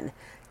conversation.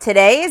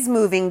 Today is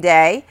moving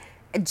day.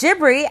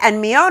 Jibri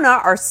and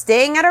Miona are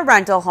staying at a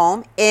rental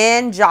home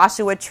in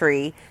Joshua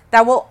Tree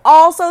that will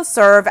also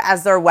serve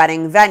as their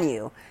wedding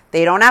venue.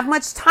 They don't have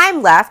much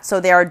time left, so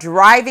they are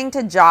driving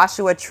to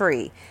Joshua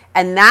Tree,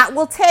 and that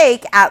will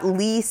take at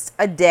least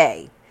a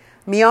day.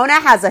 Miona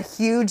has a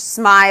huge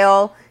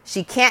smile.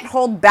 She can't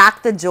hold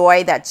back the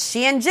joy that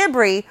she and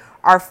Jibri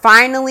are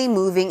finally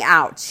moving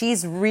out.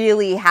 She's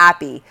really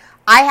happy.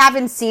 I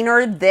haven't seen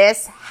her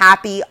this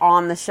happy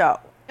on the show.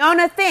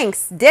 Miona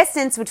thinks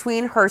distance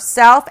between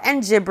herself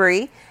and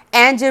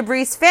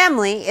Jibri's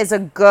family is a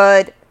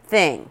good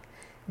thing.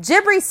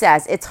 Jibri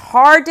says it's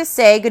hard to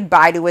say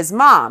goodbye to his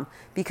mom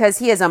because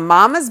he is a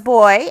mama's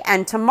boy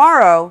and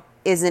tomorrow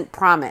isn't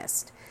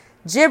promised.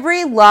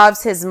 Jibri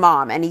loves his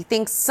mom and he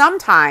thinks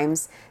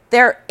sometimes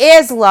there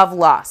is love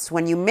lost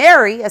when you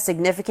marry a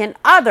significant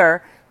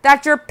other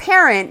that your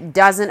parent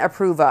doesn't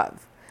approve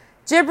of.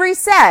 Jibri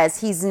says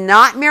he's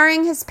not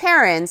marrying his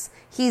parents,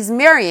 he's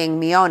marrying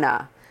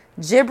Miona.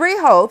 Jibri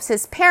hopes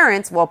his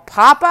parents will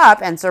pop up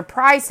and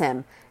surprise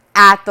him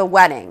at the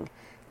wedding.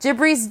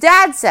 Jibri's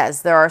dad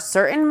says there are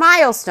certain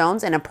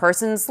milestones in a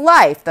person's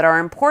life that are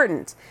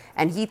important,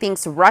 and he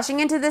thinks rushing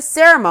into this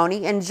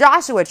ceremony in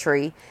Joshua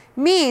Tree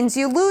means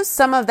you lose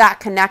some of that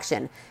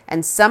connection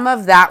and some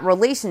of that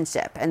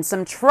relationship and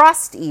some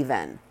trust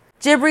even.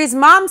 Jibri's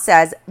mom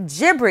says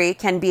Jibri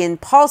can be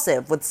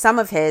impulsive with some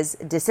of his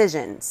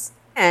decisions.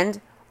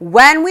 And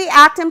when we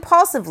act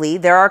impulsively,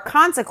 there are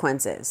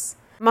consequences.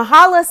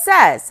 Mahala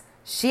says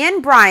she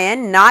and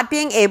Brian not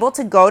being able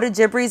to go to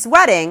Jibri's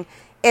wedding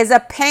is a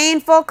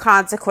painful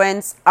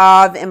consequence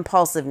of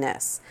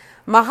impulsiveness.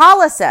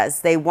 Mahala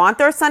says they want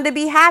their son to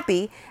be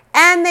happy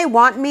and they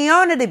want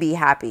Miona to be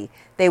happy.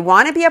 They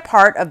want to be a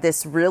part of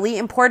this really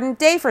important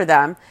day for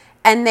them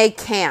and they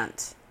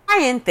can't.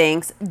 Brian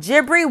thinks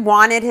Jibri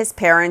wanted his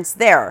parents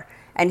there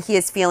and he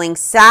is feeling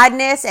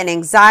sadness and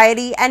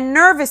anxiety and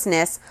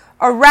nervousness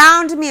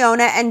around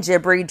Miona and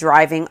Jibri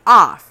driving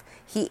off.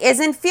 He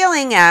isn't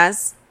feeling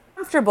as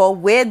comfortable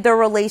with the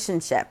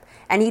relationship,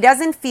 and he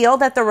doesn't feel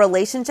that the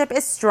relationship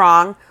is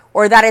strong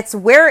or that it's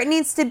where it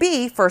needs to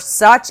be for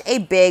such a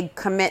big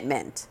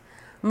commitment.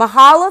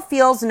 Mahala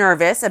feels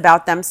nervous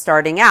about them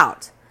starting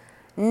out.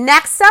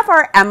 Next up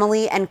are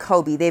Emily and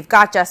Kobe. They've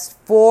got just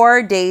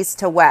 4 days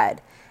to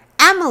wed.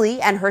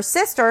 Emily and her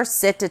sister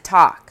sit to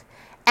talk,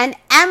 and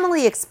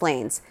Emily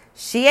explains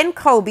she and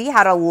Kobe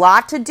had a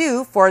lot to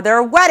do for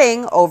their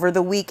wedding over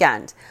the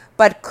weekend,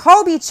 but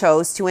Kobe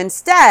chose to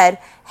instead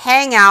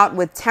hang out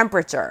with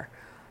Temperature.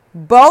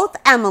 Both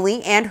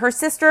Emily and her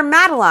sister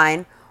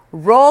Madeline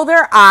roll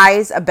their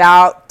eyes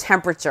about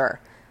Temperature.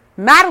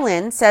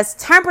 Madeline says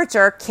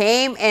Temperature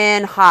came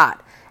in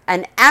hot,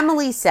 and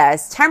Emily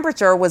says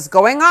Temperature was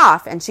going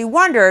off and she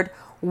wondered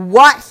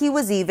what he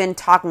was even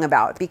talking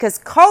about because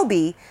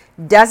Kobe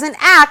doesn't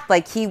act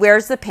like he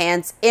wears the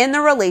pants in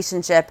the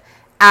relationship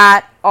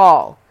at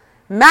all.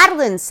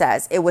 Madeline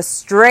says it was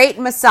straight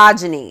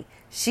misogyny.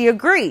 She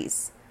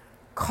agrees.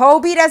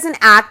 Kobe doesn't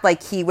act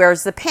like he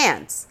wears the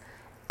pants.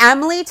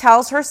 Emily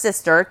tells her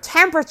sister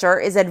Temperature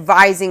is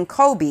advising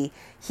Kobe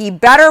he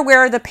better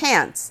wear the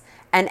pants,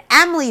 and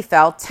Emily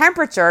felt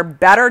Temperature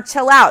better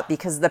chill out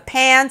because the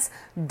pants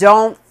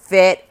don't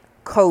fit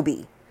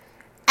Kobe.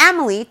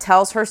 Emily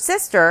tells her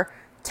sister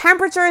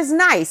Temperature is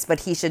nice,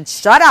 but he should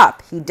shut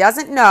up. He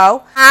doesn't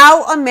know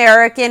how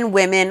American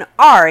women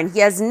are, and he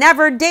has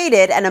never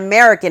dated an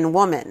American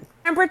woman.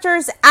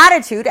 Temperature's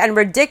attitude and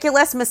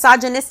ridiculous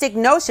misogynistic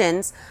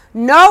notions,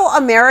 no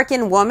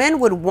American woman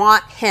would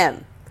want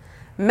him.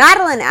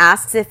 Madeline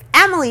asks if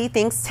Emily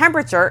thinks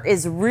Temperature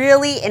is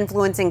really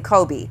influencing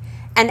Kobe,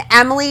 and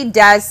Emily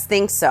does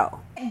think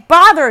so. It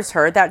bothers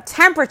her that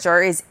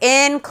Temperature is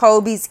in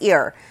Kobe's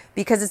ear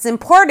because it's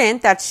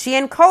important that she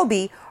and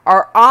Kobe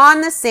are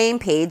on the same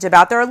page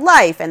about their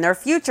life and their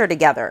future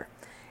together.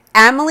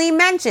 Emily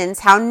mentions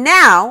how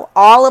now,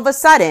 all of a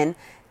sudden,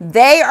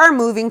 they are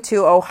moving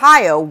to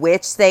Ohio,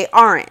 which they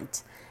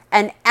aren't.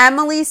 And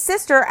Emily's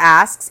sister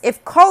asks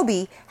if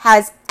Kobe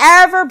has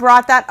ever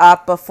brought that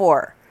up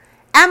before.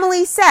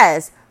 Emily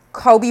says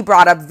Kobe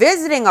brought up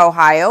visiting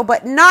Ohio,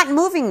 but not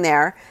moving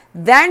there.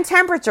 Then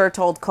Temperature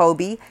told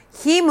Kobe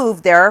he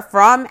moved there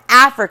from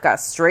Africa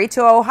straight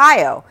to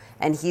Ohio,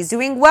 and he's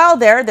doing well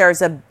there.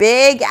 There's a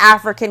big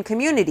African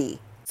community.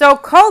 So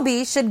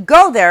Kobe should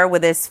go there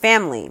with his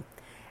family.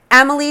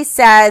 Emily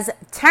says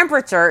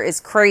Temperature is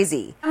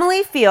crazy.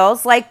 Emily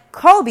feels like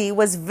Kobe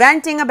was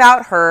venting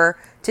about her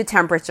to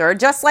Temperature,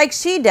 just like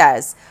she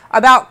does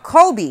about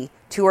Kobe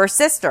to her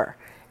sister.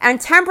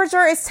 And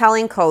Temperature is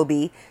telling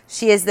Kobe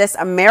she is this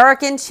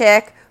American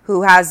chick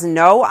who has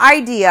no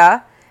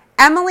idea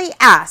Emily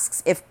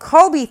asks if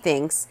Kobe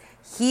thinks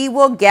he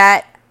will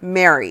get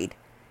married,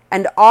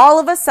 and all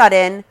of a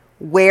sudden,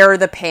 wear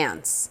the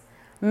pants.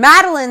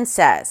 Madeline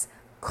says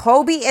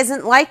Kobe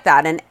isn't like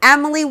that, and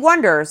Emily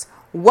wonders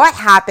what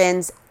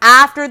happens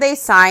after they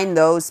sign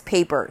those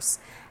papers.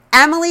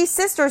 Emily's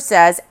sister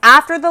says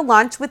after the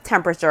lunch with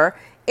Temperature,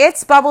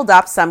 it's bubbled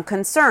up some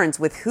concerns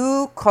with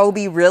who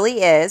Kobe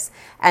really is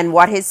and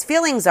what his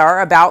feelings are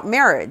about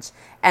marriage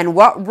and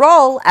what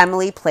role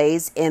Emily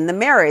plays in the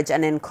marriage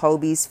and in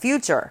Kobe's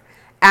future.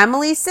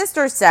 Emily's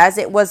sister says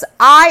it was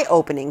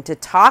eye-opening to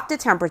talk to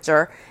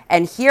Temperature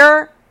and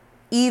hear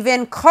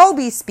even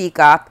Kobe speak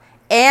up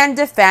and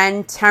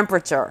defend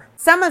Temperature.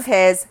 Some of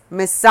his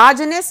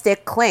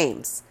misogynistic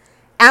claims.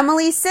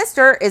 Emily's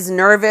sister is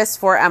nervous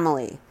for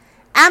Emily.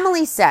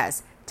 Emily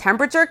says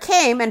Temperature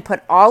came and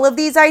put all of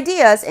these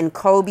ideas in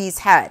Kobe's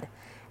head.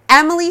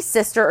 Emily's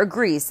sister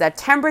agrees that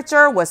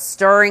Temperature was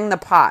stirring the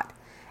pot.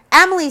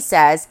 Emily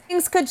says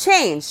things could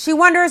change. She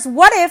wonders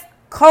what if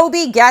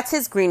Kobe gets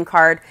his green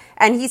card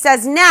and he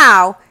says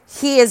now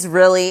he is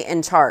really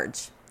in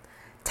charge.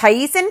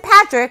 Thais and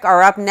Patrick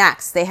are up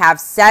next. They have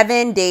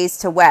 7 days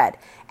to wed.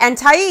 And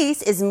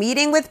Thais is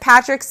meeting with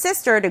Patrick's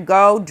sister to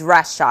go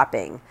dress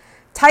shopping.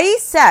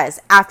 Thais says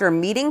after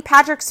meeting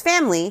Patrick's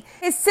family,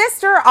 his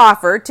sister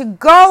offered to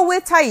go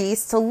with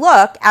Thais to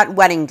look at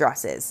wedding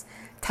dresses.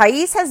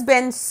 Thais has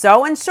been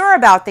so unsure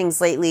about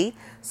things lately,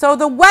 so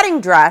the wedding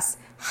dress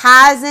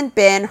hasn't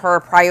been her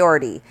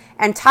priority.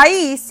 And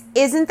Thais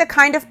isn't the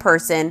kind of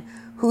person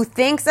who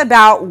thinks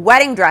about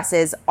wedding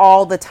dresses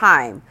all the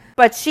time.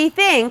 But she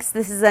thinks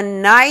this is a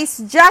nice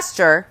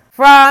gesture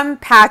from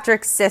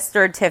Patrick's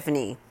sister,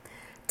 Tiffany.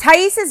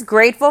 Thais is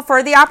grateful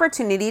for the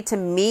opportunity to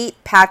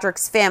meet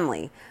Patrick's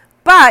family,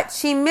 but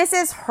she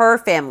misses her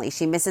family.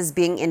 She misses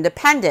being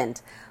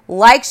independent,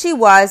 like she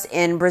was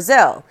in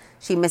Brazil.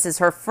 She misses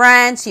her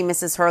friends. She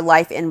misses her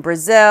life in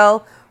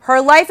Brazil. Her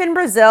life in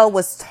Brazil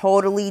was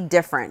totally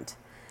different.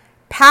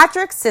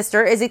 Patrick's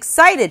sister is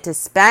excited to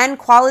spend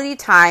quality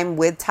time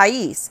with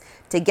Thais,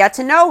 to get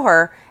to know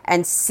her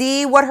and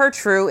see what her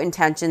true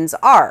intentions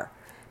are.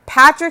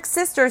 Patrick's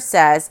sister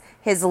says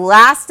his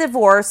last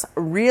divorce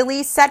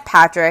really set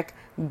Patrick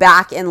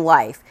back in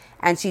life,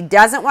 and she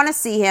doesn't want to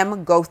see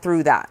him go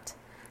through that.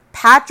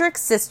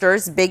 Patrick's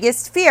sister's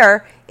biggest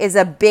fear is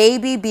a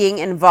baby being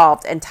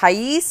involved and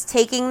Thais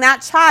taking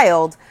that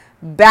child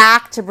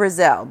back to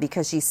Brazil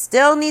because she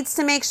still needs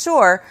to make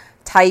sure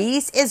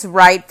Thais is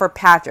right for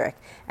Patrick,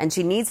 and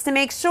she needs to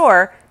make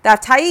sure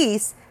that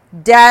Thais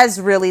does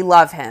really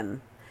love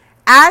him.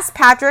 As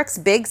Patrick's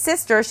big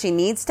sister, she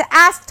needs to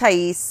ask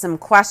Thais some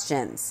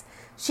questions.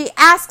 She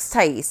asks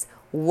Thais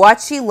what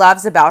she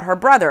loves about her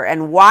brother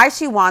and why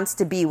she wants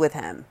to be with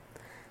him.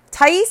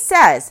 Thais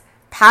says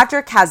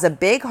Patrick has a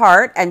big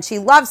heart and she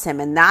loves him,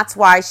 and that's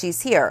why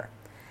she's here.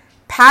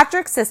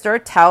 Patrick's sister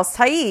tells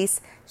Thais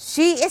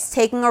she is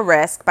taking a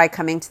risk by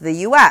coming to the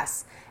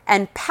U.S.,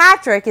 and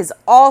Patrick is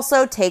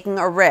also taking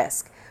a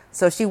risk,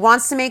 so she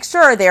wants to make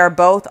sure they are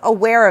both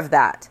aware of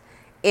that.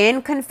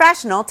 In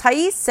confessional,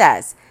 Thais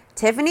says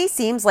Tiffany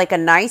seems like a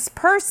nice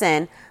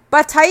person,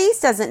 but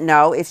Thais doesn't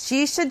know if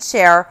she should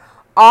share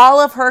all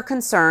of her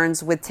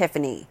concerns with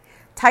Tiffany.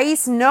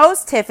 Thais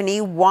knows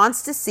Tiffany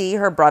wants to see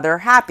her brother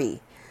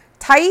happy.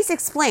 Thais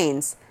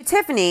explains to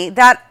Tiffany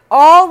that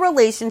all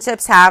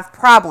relationships have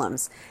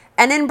problems,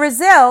 and in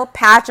Brazil,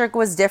 Patrick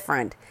was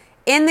different.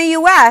 In the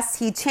U.S.,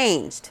 he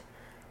changed.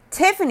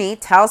 Tiffany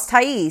tells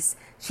Thais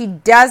she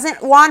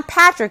doesn't want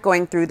Patrick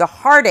going through the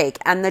heartache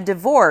and the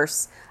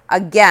divorce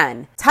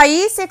again.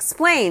 Thais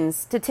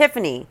explains to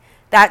Tiffany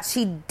that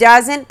she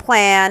doesn't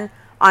plan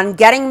on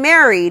getting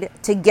married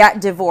to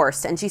get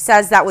divorced, and she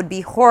says that would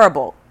be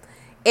horrible.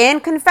 In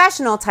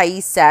confessional,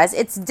 Thais says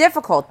it's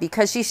difficult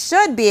because she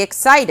should be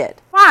excited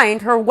to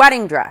find her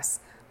wedding dress,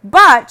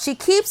 but she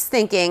keeps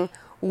thinking,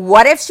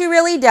 what if she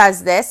really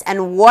does this,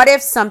 and what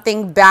if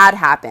something bad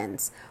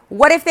happens?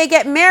 What if they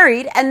get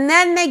married and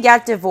then they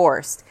get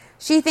divorced?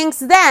 She thinks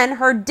then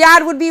her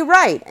dad would be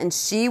right and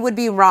she would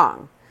be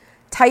wrong.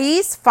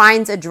 Thais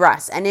finds a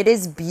dress, and it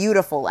is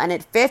beautiful, and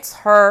it fits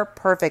her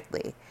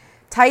perfectly.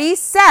 Thais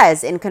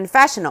says in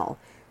confessional,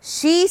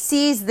 she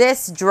sees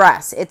this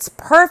dress. It's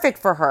perfect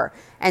for her,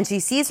 and she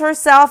sees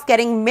herself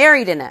getting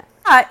married in it.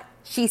 But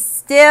she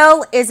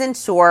still isn't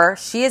sure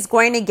she is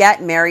going to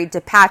get married to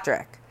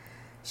Patrick.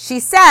 She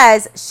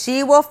says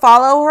she will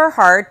follow her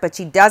heart, but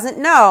she doesn't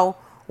know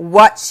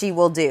what she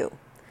will do.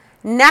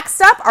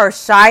 Next up are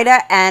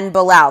Shida and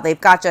Bilal.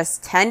 They've got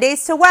just 10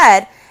 days to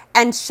wed,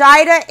 and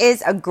Shida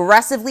is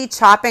aggressively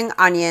chopping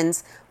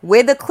onions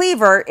with a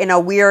cleaver in a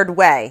weird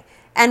way.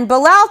 And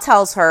Bilal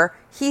tells her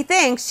he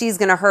thinks she's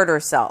going to hurt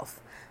herself.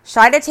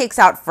 Shida takes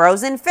out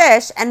frozen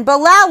fish, and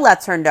Bilal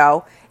lets her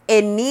know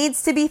it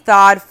needs to be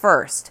thawed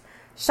first.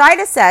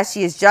 Shida says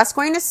she is just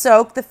going to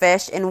soak the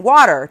fish in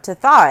water to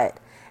thaw it.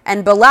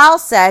 And Bilal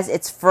says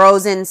it's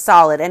frozen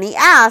solid, and he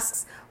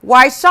asks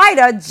why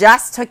Shida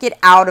just took it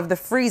out of the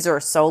freezer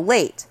so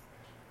late.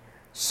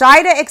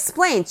 Shida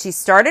explains she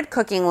started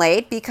cooking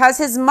late because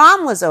his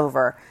mom was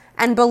over,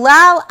 and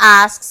Bilal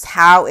asks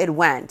how it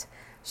went.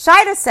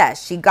 Shida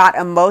says she got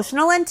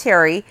emotional and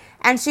teary,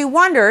 and she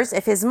wonders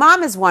if his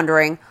mom is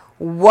wondering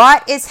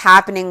what is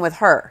happening with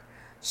her.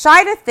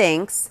 Shida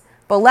thinks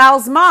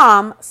Bilal's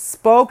mom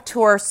spoke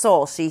to her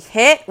soul. She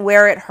hit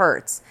where it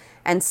hurts,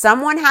 and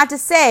someone had to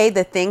say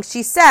the things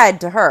she said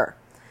to her.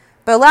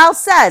 Bilal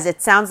says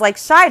it sounds like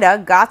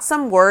Shida got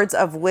some words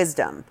of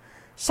wisdom.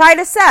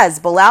 Shida says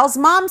Bilal's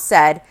mom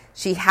said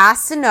she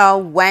has to know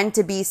when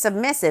to be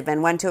submissive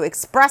and when to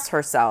express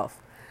herself.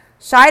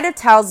 Shida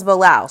tells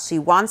Bilal she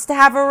wants to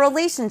have a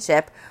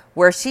relationship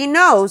where she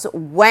knows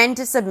when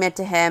to submit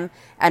to him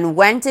and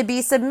when to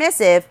be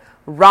submissive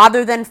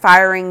rather than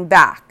firing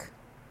back.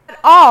 That's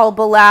all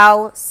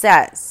Bilal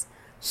says.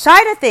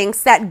 Shida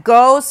thinks that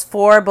goes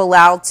for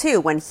Bilal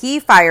too when he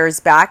fires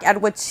back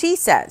at what she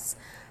says.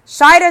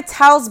 Shida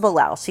tells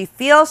Bilal she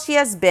feels she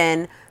has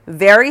been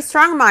very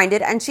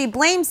strong-minded and she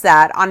blames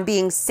that on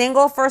being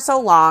single for so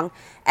long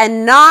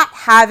and not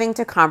having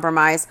to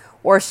compromise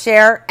or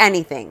share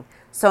anything.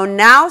 So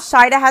now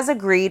Shida has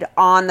agreed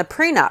on the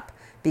prenup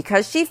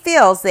because she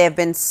feels they have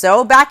been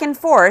so back and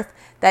forth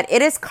that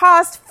it has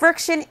caused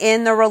friction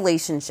in the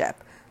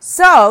relationship.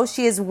 So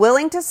she is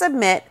willing to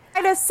submit.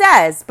 Shida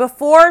says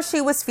before she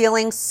was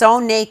feeling so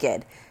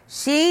naked,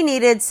 she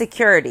needed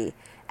security.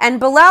 And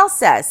Bilal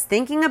says,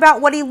 thinking about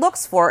what he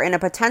looks for in a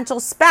potential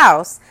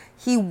spouse,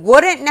 he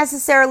wouldn't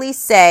necessarily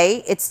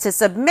say it's to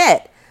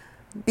submit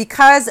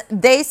because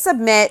they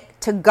submit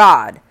to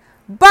God.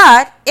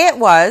 But it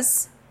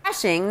was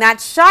refreshing that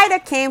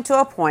Shida came to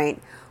a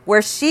point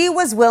where she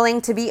was willing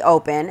to be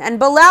open, and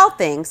Bilal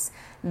thinks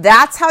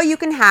that's how you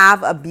can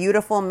have a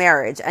beautiful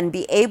marriage and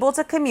be able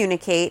to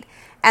communicate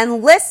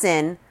and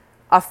listen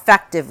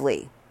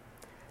effectively.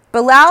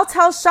 Bilal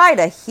tells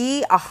Shida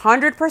he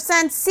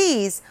 100%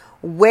 sees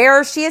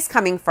where she is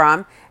coming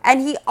from,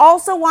 and he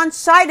also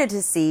wants Shida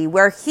to see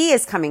where he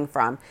is coming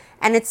from.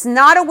 And it's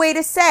not a way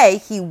to say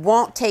he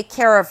won't take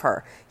care of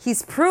her.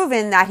 He's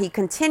proven that he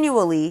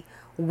continually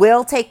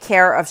will take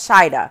care of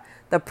Shida.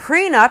 The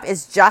prenup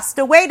is just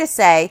a way to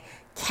say,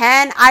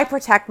 can I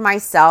protect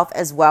myself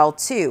as well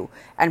too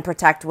and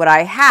protect what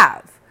I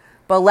have?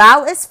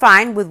 Bilal is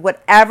fine with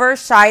whatever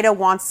Shida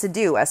wants to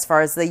do as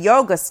far as the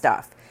yoga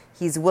stuff.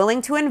 He's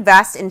willing to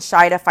invest in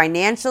Shida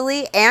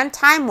financially and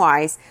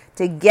time-wise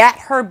to get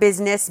her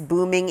business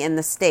booming in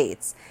the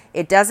States.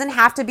 It doesn't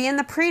have to be in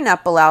the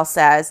prenup, Bilal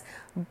says,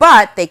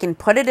 but they can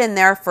put it in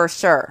there for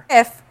sure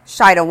if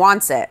Shida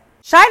wants it.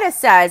 Shida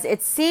says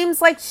it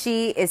seems like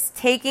she is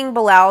taking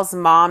Bilal's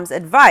mom's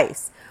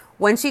advice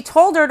when she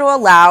told her to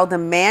allow the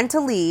man to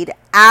lead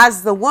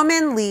as the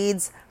woman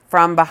leads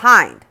from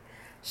behind.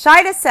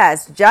 Shida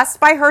says just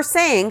by her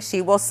saying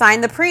she will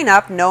sign the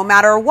prenup no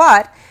matter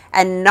what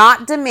and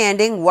not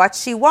demanding what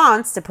she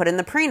wants to put in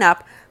the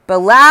prenup,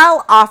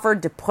 Bilal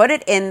offered to put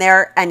it in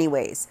there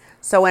anyways.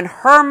 So in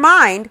her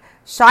mind,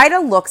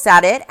 Shida looks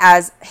at it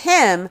as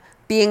him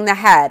being the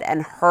head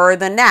and her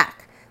the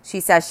neck. She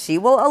says she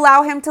will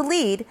allow him to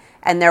lead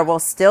and there will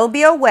still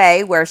be a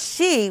way where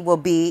she will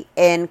be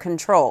in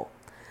control.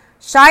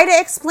 Shida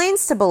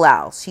explains to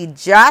Bilal she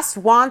just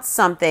wants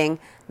something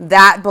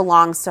that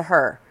belongs to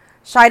her.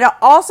 Shida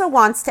also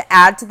wants to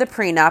add to the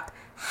prenup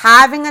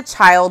having a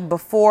child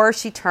before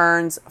she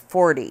turns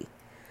 40.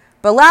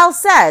 Bilal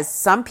says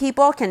some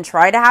people can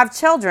try to have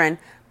children,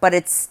 but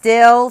it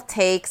still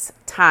takes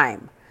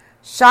time.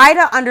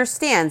 Shida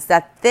understands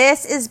that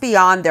this is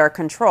beyond their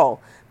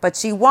control, but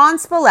she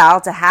wants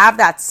Bilal to have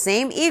that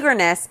same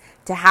eagerness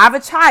to have a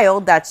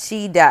child that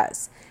she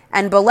does.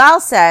 And Bilal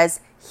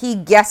says he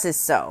guesses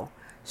so.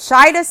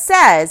 Shida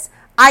says,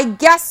 I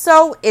guess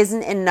so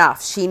isn't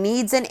enough. She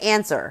needs an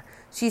answer.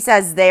 She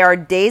says they are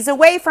days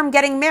away from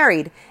getting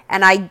married,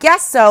 and I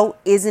guess so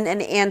isn't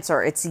an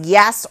answer. It's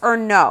yes or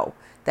no,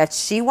 that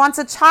she wants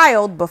a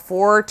child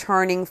before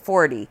turning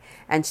 40,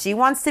 and she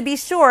wants to be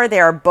sure they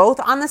are both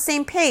on the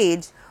same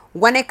page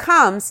when it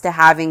comes to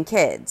having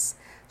kids.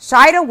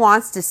 Shida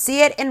wants to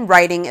see it in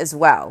writing as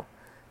well.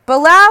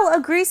 Bilal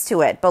agrees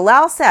to it.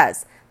 Bilal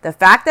says the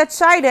fact that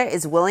Shida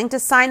is willing to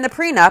sign the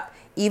prenup,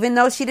 even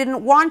though she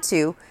didn't want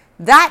to,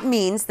 that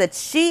means that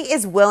she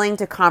is willing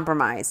to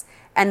compromise.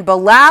 And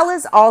Bilal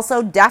is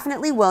also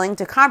definitely willing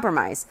to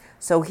compromise.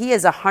 So he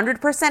is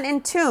 100%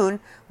 in tune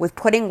with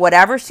putting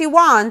whatever she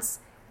wants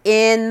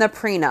in the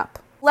prenup.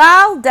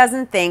 Bilal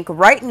doesn't think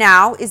right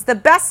now is the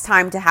best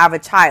time to have a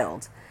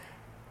child.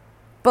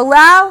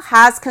 Bilal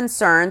has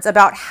concerns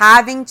about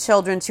having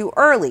children too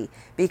early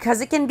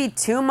because it can be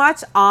too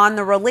much on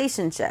the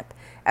relationship,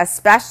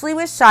 especially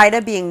with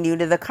Shida being new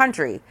to the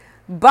country.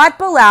 But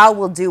Bilal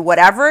will do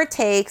whatever it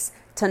takes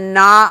to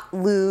not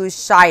lose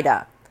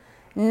Shida.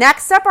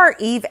 Next up are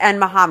Eve and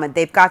Muhammad.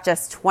 They've got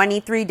just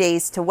 23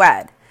 days to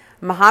wed.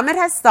 Muhammad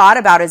has thought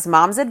about his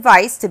mom's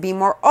advice to be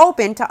more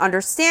open to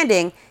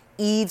understanding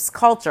Eve's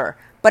culture,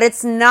 but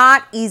it's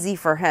not easy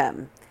for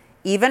him.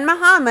 Eve and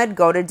Muhammad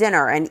go to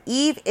dinner, and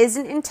Eve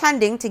isn't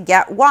intending to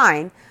get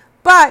wine,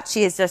 but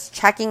she is just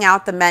checking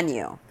out the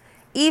menu.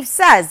 Eve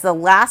says the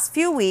last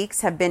few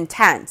weeks have been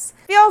tense.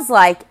 Feels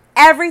like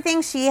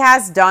everything she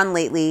has done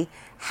lately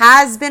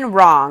has been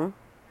wrong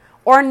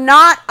or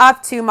not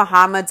up to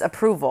Muhammad's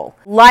approval,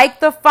 like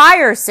the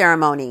fire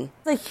ceremony.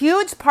 It's a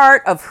huge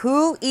part of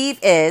who Eve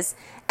is,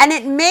 and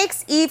it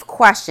makes Eve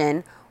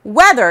question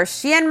whether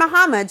she and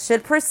Muhammad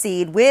should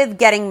proceed with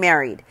getting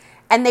married,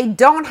 and they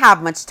don't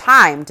have much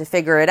time to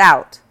figure it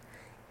out.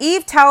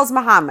 Eve tells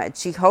Muhammad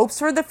she hopes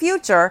for the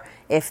future,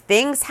 if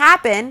things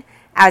happen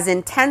as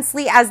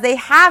intensely as they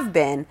have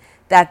been,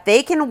 that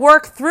they can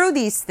work through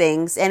these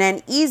things in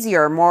an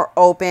easier, more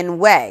open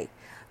way.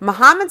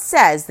 Muhammad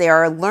says they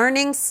are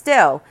learning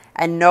still,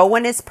 and no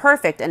one is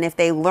perfect, and if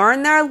they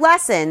learn their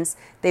lessons,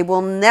 they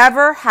will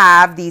never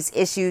have these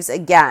issues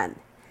again.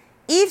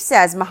 Eve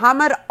says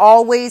Muhammad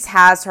always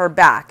has her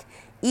back.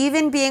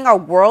 Even being a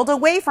world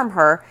away from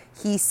her,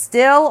 he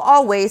still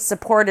always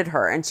supported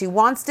her, and she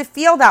wants to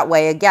feel that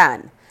way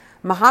again.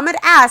 Muhammad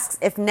asks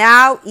if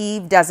now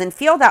Eve doesn't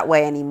feel that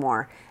way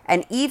anymore,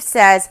 and Eve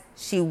says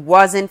she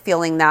wasn't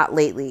feeling that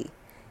lately.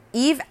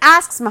 Eve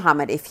asks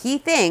Muhammad if he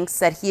thinks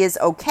that he is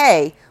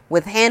okay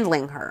with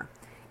handling her.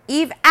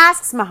 Eve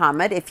asks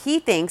Muhammad if he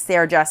thinks they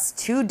are just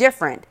too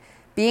different,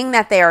 being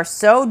that they are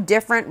so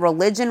different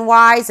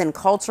religion-wise and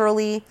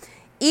culturally.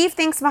 Eve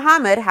thinks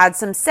Muhammad had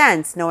some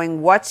sense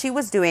knowing what she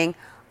was doing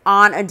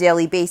on a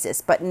daily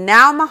basis, but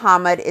now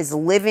Muhammad is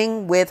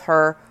living with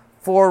her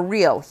for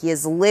real. He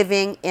is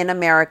living in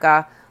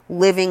America,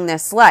 living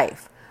this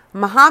life.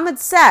 Muhammad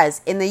says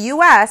in the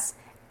U.S.,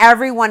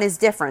 everyone is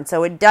different,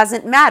 so it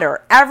doesn't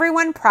matter.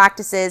 Everyone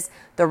practices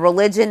the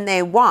religion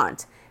they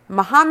want.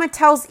 Muhammad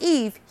tells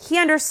Eve he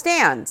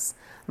understands.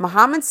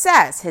 Muhammad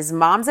says his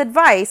mom's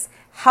advice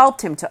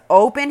helped him to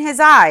open his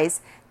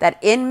eyes that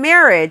in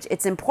marriage,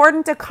 it's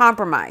important to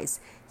compromise.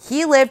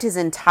 He lived his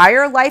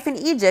entire life in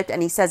Egypt,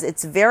 and he says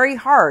it's very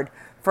hard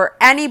for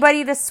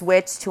anybody to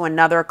switch to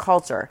another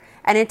culture,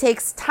 and it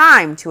takes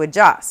time to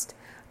adjust.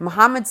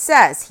 Muhammad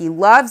says he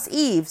loves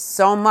Eve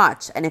so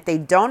much, and if they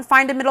don't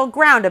find a middle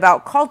ground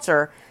about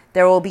culture,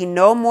 there will be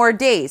no more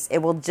days. It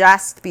will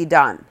just be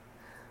done.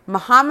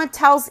 Muhammad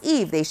tells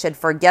Eve they should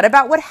forget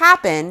about what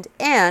happened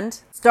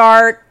and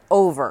start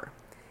over.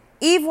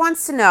 Eve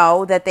wants to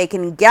know that they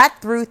can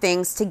get through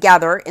things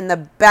together in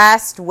the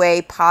best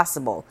way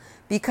possible,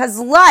 because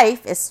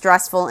life is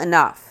stressful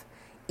enough.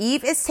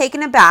 Eve is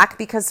taken aback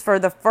because for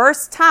the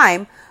first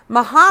time,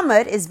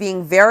 Muhammad is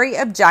being very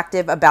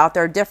objective about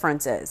their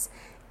differences.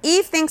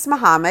 Eve thinks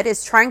Muhammad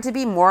is trying to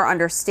be more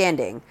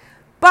understanding,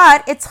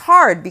 but it's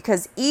hard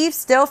because Eve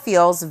still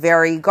feels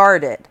very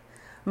guarded.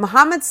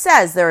 Muhammad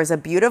says there is a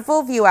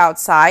beautiful view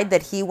outside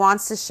that he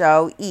wants to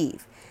show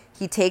Eve.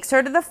 He takes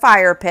her to the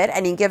fire pit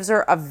and he gives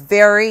her a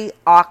very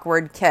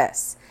awkward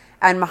kiss.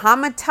 And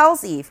Muhammad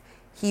tells Eve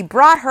he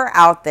brought her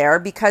out there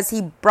because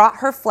he brought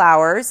her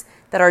flowers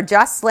that are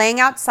just laying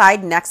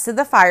outside next to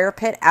the fire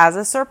pit as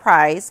a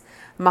surprise.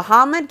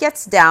 Muhammad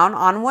gets down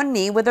on one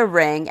knee with a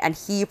ring and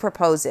he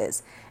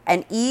proposes.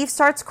 And Eve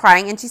starts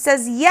crying and she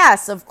says,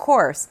 yes, of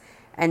course.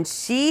 And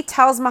she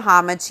tells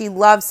Muhammad she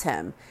loves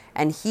him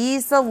and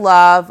he's the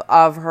love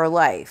of her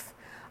life.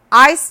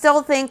 I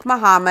still think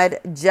Muhammad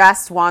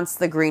just wants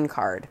the green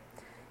card.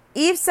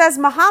 Eve says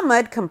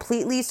Muhammad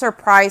completely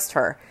surprised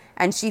her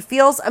and she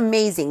feels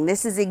amazing.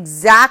 This is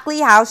exactly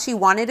how she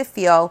wanted to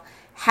feel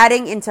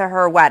heading into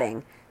her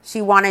wedding.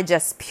 She wanted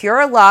just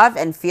pure love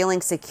and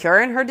feeling secure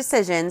in her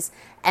decisions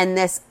and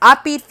this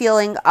upbeat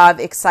feeling of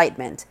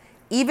excitement.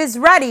 Eve is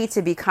ready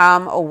to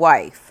become a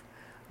wife.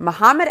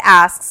 Muhammad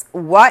asks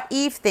what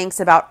Eve thinks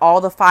about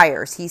all the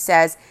fires. He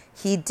says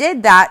he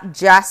did that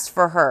just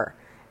for her.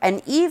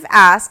 And Eve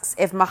asks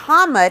if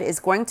Muhammad is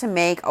going to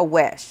make a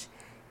wish.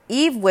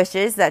 Eve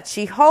wishes that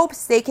she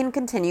hopes they can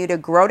continue to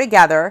grow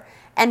together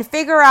and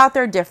figure out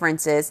their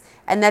differences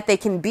and that they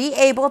can be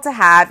able to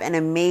have an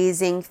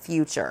amazing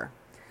future.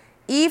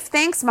 Eve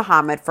thanks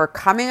Muhammad for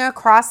coming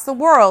across the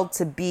world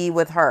to be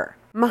with her.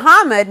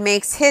 Muhammad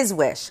makes his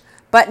wish,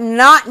 but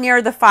not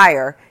near the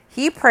fire.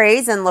 He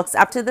prays and looks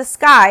up to the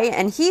sky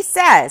and he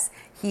says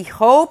he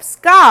hopes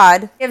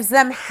God gives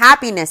them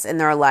happiness in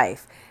their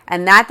life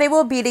and that they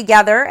will be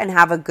together and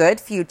have a good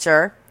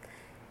future.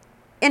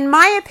 In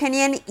my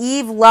opinion,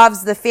 Eve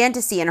loves the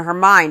fantasy in her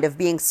mind of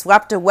being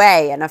swept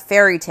away in a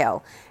fairy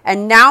tale,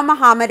 and now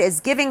Muhammad is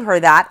giving her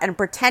that and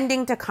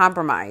pretending to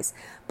compromise.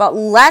 But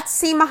let's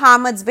see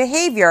Muhammad's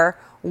behavior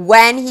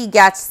when he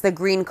gets the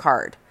green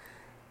card.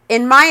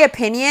 In my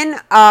opinion,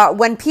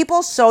 when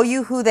people show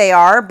you who they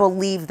are,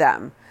 believe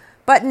them.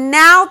 But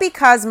now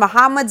because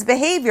Muhammad's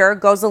behavior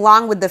goes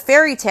along with the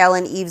fairy tale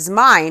in Eve's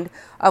mind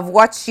of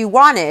what she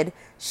wanted,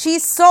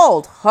 she's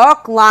sold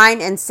hook,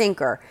 line, and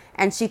sinker,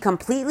 and she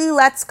completely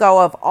lets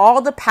go of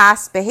all the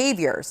past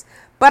behaviors.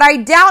 But I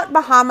doubt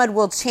Muhammad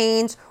will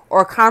change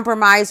or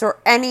compromise or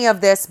any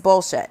of this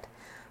bullshit.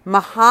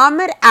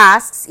 Muhammad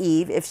asks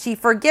Eve if she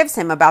forgives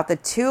him about the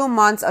 2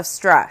 months of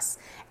stress,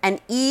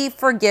 and Eve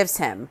forgives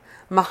him.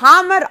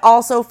 Muhammad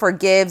also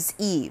forgives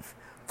Eve.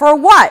 For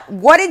what?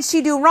 What did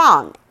she do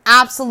wrong?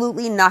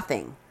 Absolutely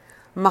nothing.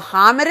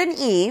 Muhammad and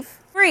Eve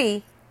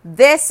agree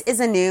this is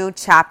a new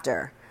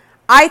chapter.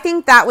 I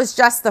think that was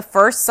just the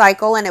first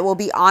cycle and it will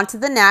be on to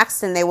the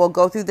next and they will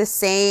go through the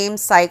same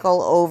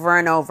cycle over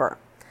and over.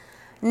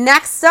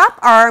 Next up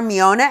are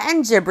Miona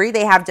and Jibri.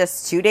 They have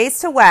just 2 days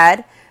to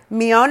wed.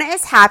 Miona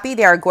is happy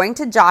they are going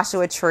to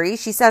Joshua Tree.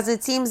 She says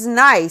it seems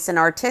nice and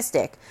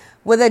artistic,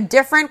 with a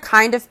different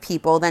kind of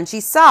people than she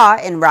saw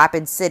in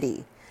Rapid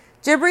City.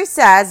 Jibri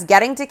says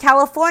getting to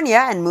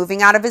California and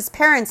moving out of his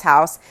parents'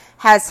 house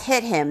has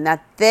hit him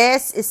that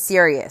this is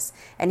serious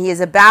and he is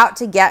about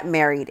to get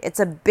married. It's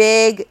a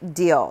big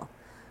deal.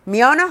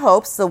 Miona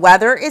hopes the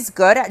weather is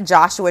good at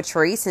Joshua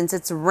Tree since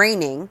it's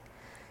raining.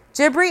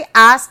 Jibri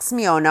asks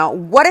Miona,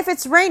 what if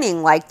it's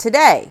raining like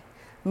today?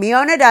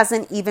 Miona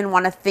doesn't even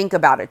want to think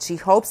about it. She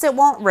hopes it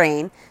won't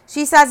rain.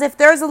 She says if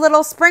there's a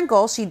little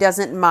sprinkle, she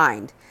doesn't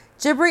mind.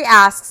 Jibri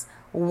asks,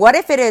 what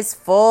if it is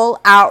full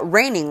out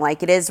raining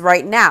like it is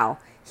right now?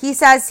 He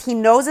says he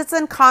knows it's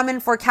uncommon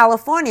for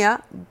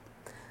California,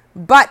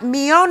 but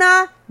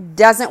Miona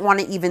doesn't want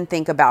to even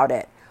think about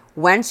it.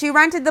 When she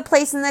rented the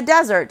place in the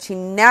desert, she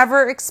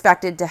never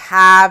expected to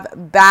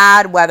have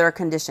bad weather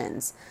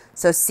conditions.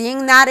 So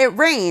seeing that it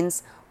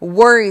rains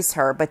worries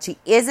her, but she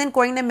isn't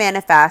going to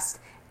manifest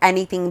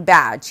anything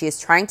bad. She is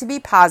trying to be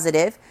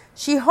positive.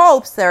 She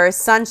hopes there is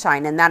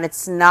sunshine and that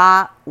it's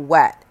not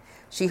wet.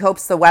 She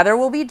hopes the weather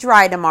will be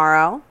dry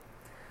tomorrow.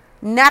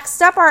 Next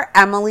up are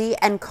Emily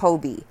and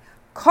Kobe.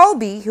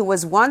 Kobe, who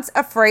was once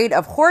afraid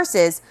of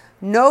horses,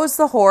 knows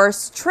the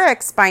horse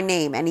Trix by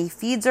name, and he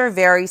feeds her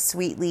very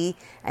sweetly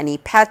and he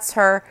pets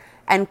her.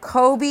 And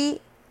Kobe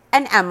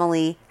and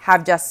Emily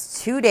have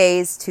just 2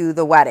 days to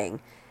the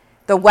wedding.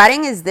 The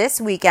wedding is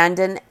this weekend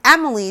and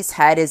Emily's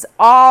head is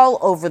all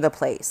over the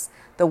place.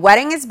 The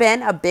wedding has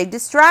been a big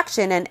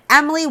distraction and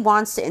Emily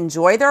wants to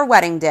enjoy their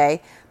wedding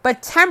day,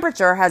 but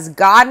temperature has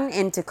gotten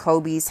into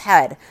Kobe's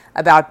head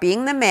about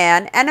being the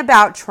man and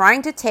about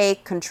trying to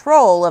take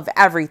control of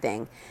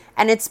everything.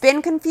 And it's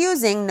been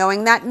confusing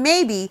knowing that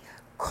maybe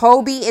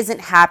Kobe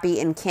isn't happy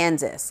in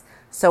Kansas.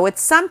 So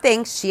it's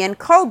something she and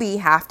Kobe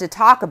have to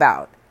talk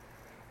about.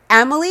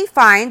 Emily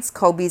finds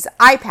Kobe's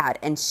iPad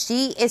and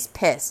she is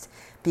pissed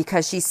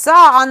because she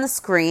saw on the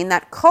screen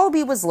that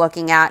Kobe was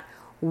looking at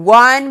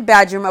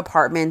 1-bedroom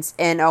apartments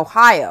in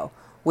Ohio,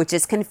 which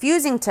is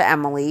confusing to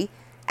Emily.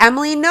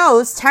 Emily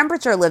knows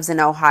Temperature lives in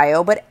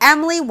Ohio, but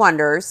Emily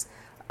wonders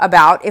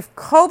about if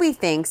Kobe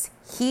thinks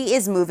he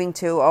is moving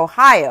to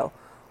Ohio,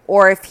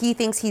 or if he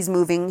thinks he's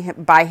moving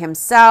by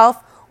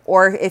himself,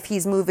 or if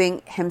he's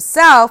moving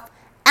himself,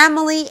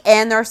 Emily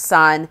and their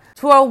son,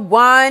 to a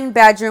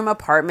 1-bedroom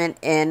apartment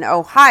in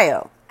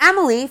Ohio.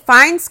 Emily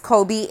finds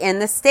Kobe in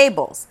the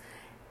stables,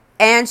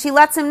 and she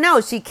lets him know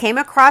she came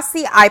across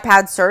the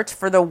iPad search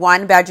for the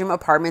 1-bedroom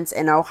apartments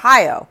in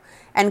Ohio.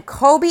 And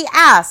Kobe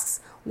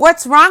asks,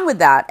 what's wrong with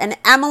that? And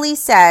Emily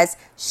says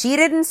she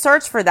didn't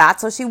search for that,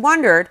 so she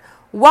wondered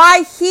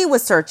why he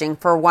was searching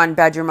for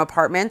 1-bedroom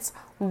apartments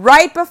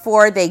right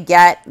before they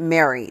get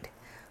married.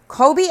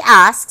 Kobe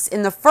asks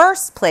in the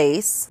first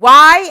place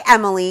why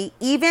Emily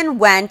even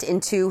went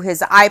into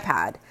his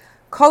iPad.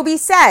 Kobe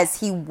says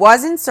he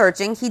wasn't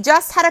searching, he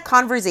just had a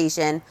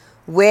conversation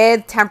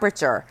with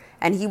Temperature,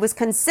 and he was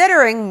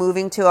considering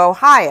moving to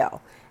Ohio.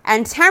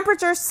 And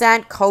Temperature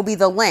sent Kobe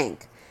the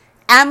link.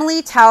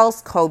 Emily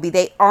tells Kobe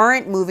they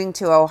aren't moving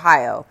to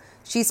Ohio.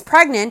 She's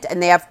pregnant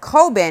and they have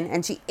Coben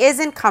and she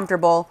isn't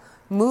comfortable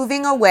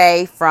moving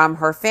away from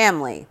her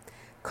family.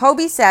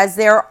 Kobe says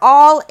they're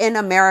all in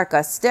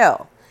America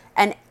still.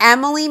 And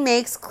Emily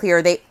makes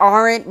clear they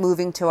aren't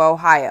moving to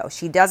Ohio.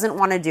 She doesn't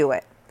want to do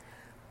it.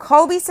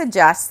 Kobe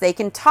suggests they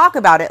can talk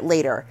about it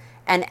later.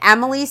 And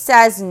Emily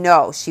says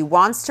no, she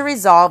wants to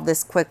resolve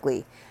this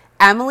quickly.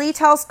 Emily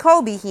tells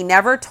Kobe he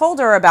never told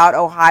her about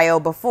Ohio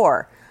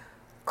before.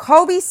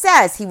 Kobe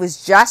says he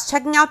was just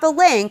checking out the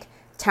link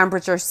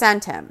Temperature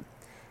sent him.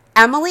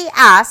 Emily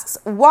asks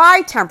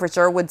why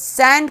Temperature would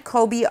send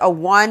Kobe a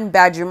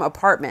 1-bedroom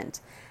apartment.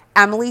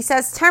 Emily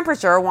says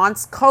Temperature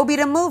wants Kobe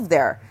to move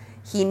there.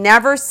 He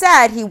never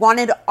said he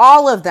wanted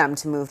all of them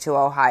to move to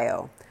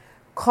Ohio.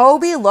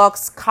 Kobe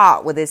looks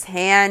caught with his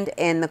hand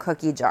in the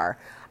cookie jar.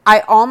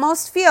 I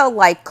almost feel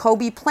like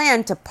Kobe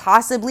planned to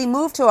possibly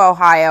move to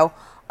Ohio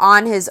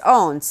on his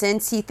own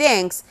since he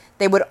thinks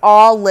they would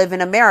all live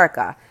in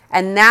America.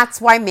 And that's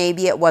why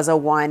maybe it was a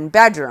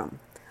 1-bedroom.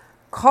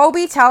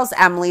 Kobe tells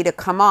Emily to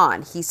come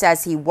on. He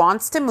says he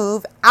wants to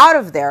move out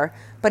of there,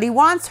 but he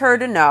wants her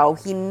to know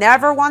he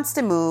never wants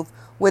to move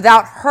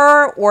without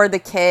her or the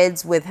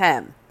kids with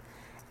him.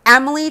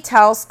 Emily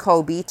tells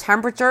Kobe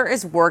Temperature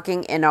is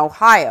working in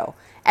Ohio,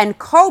 and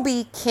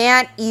Kobe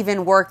can't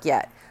even work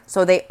yet.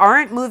 So they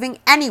aren't moving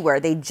anywhere.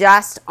 They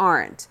just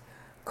aren't.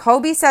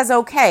 Kobe says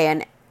okay,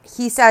 and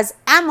he says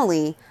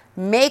Emily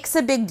makes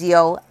a big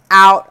deal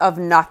out of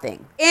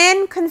nothing.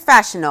 In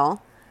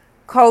confessional,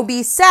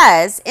 Kobe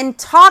says in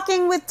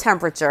talking with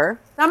Temperature,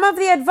 some of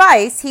the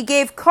advice he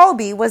gave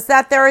Kobe was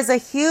that there is a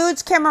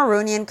huge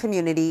Cameroonian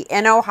community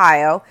in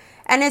Ohio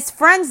and his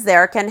friends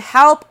there can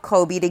help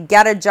Kobe to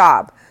get a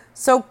job.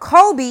 So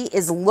Kobe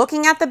is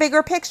looking at the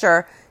bigger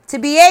picture to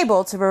be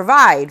able to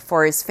provide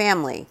for his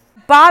family.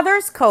 What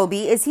bothers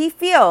Kobe is he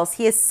feels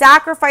he is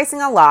sacrificing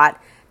a lot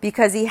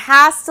because he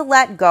has to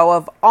let go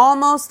of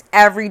almost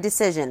every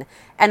decision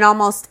and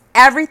almost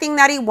everything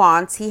that he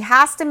wants, he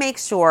has to make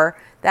sure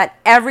that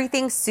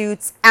everything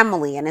suits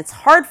Emily, and it's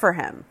hard for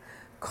him.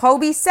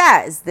 Kobe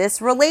says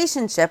this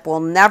relationship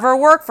will never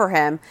work for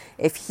him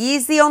if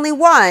he's the only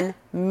one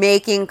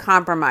making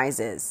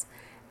compromises.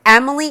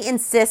 Emily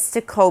insists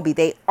to Kobe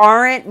they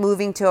aren't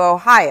moving to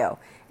Ohio,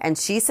 and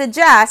she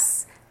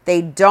suggests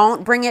they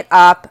don't bring it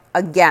up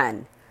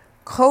again.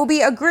 Kobe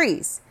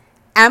agrees.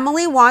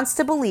 Emily wants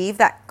to believe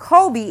that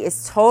Kobe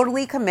is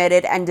totally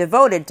committed and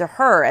devoted to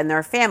her and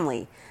their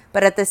family,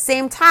 but at the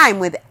same time,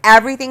 with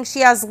everything she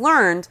has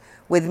learned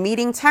with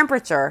meeting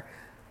temperature,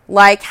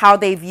 like how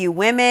they view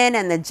women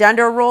and the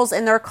gender roles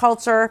in their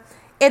culture,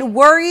 it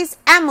worries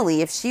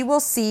Emily if she will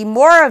see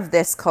more of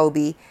this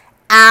Kobe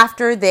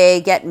after they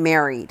get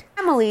married.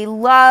 Emily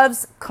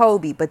loves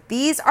Kobe, but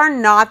these are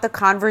not the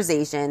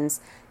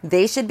conversations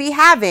they should be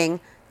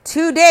having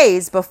 2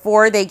 days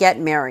before they get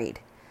married.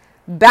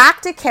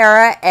 Back to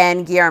Kara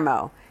and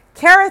Guillermo.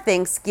 Kara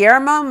thinks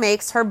Guillermo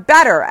makes her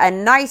better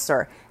and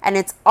nicer, and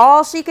it's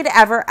all she could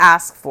ever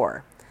ask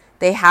for.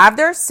 They have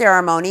their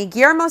ceremony.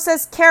 Guillermo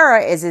says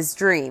Kara is his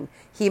dream.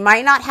 He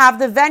might not have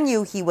the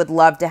venue he would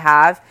love to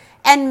have,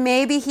 and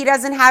maybe he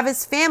doesn't have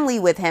his family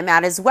with him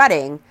at his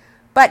wedding,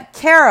 but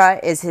Kara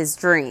is his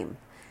dream.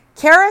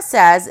 Kara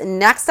says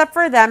next up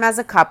for them as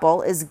a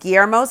couple is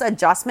Guillermo's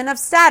adjustment of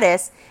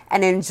status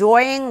and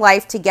enjoying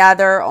life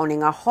together,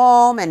 owning a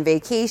home and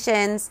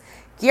vacations.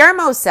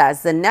 Guillermo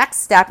says the next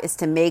step is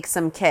to make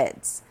some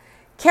kids.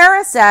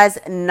 Kara says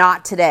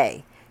not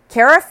today.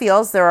 Kara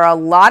feels there are a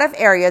lot of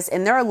areas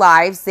in their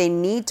lives they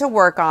need to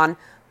work on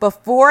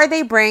before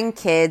they bring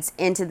kids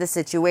into the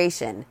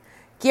situation.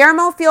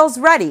 Guillermo feels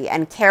ready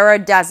and Kara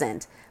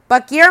doesn't,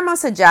 but Guillermo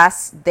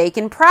suggests they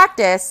can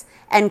practice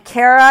and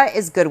Kara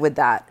is good with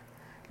that.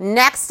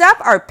 Next up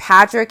are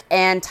Patrick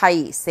and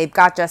Thais. They've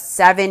got just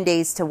 7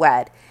 days to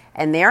wed,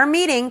 and they are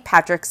meeting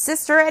Patrick's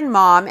sister and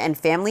mom and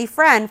family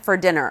friend for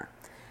dinner.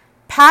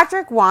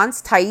 Patrick wants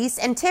Thais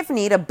and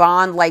Tiffany to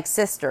bond like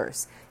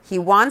sisters. He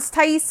wants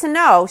Thais to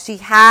know she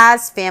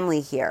has family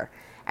here,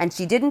 and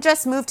she didn't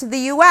just move to the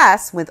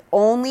U.S. with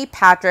only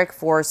Patrick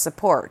for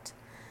support.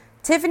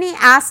 Tiffany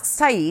asks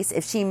Thais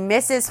if she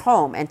misses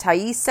home, and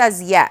Thais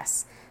says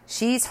yes.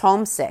 She's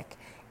homesick.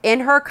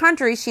 In her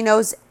country, she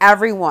knows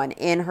everyone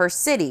in her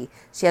city.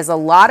 She has a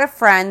lot of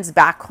friends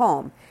back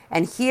home,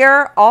 and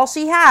here all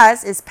she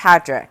has is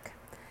Patrick.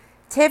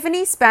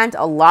 Tiffany spent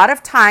a lot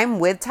of time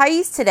with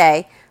Thais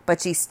today, but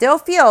she still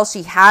feels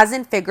she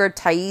hasn't figured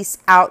Thais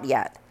out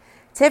yet.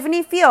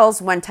 Tiffany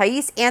feels when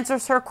Thais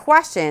answers her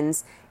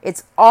questions,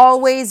 it's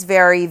always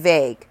very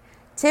vague.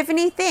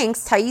 Tiffany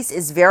thinks Thais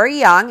is very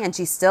young and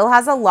she still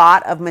has a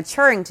lot of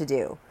maturing to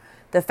do.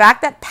 The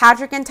fact that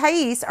Patrick and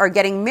Thais are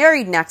getting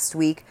married next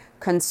week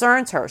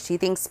concerns her. She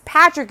thinks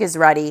Patrick is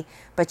ready,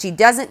 but she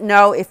doesn't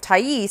know if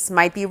Thais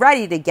might be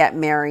ready to get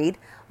married,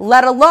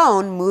 let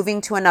alone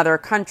moving to another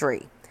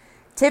country.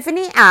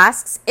 Tiffany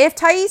asks if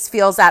Thais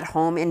feels at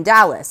home in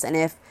Dallas and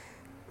if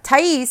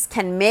Thais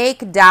can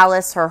make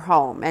Dallas her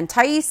home, and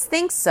Thais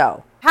thinks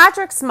so.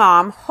 Patrick's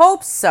mom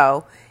hopes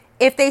so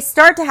if they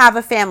start to have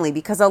a family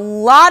because a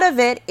lot of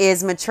it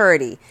is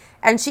maturity,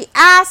 and she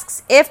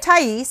asks if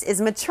Thais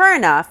is mature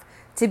enough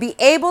to be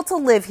able to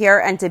live here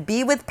and to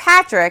be with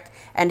Patrick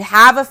and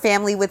have a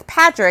family with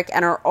Patrick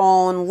and her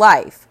own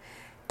life.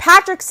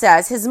 Patrick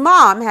says his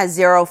mom has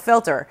zero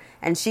filter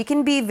and she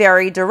can be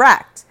very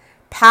direct.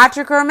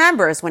 Patrick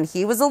remembers when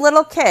he was a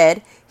little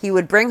kid, he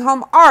would bring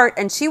home art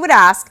and she would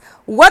ask,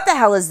 "What the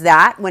hell is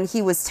that?" when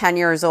he was 10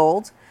 years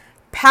old.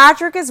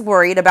 Patrick is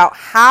worried about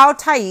how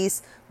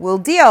Thais will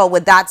deal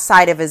with that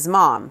side of his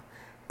mom.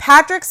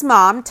 Patrick's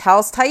mom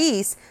tells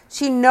Thais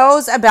she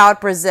knows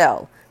about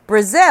Brazil.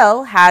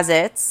 Brazil has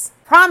its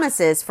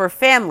promises for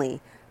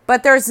family,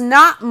 but there's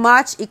not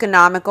much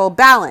economical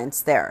balance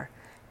there.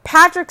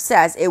 Patrick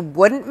says it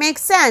wouldn't make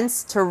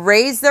sense to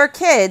raise their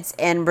kids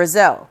in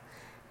Brazil.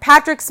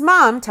 Patrick's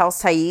mom tells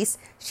Thais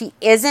she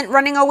isn't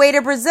running away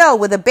to Brazil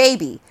with a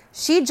baby.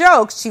 She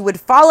jokes she would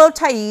follow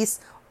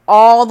Thais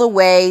all the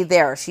way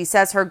there. She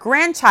says her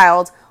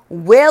grandchild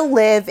will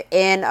live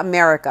in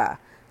America.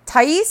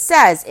 Thais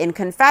says in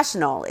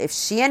confessional if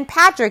she and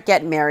Patrick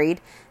get married,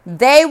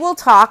 they will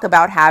talk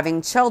about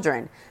having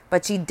children,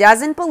 but she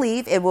doesn't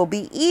believe it will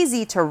be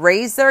easy to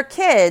raise their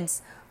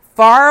kids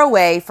far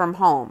away from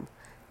home.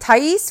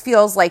 Thais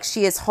feels like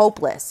she is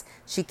hopeless.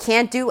 She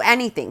can't do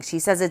anything. She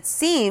says it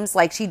seems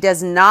like she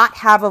does not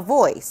have a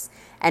voice,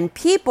 and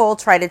people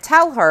try to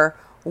tell her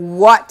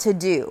what to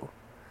do.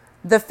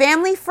 The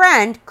family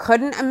friend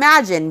couldn't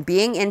imagine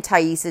being in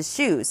Thais'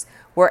 shoes,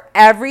 where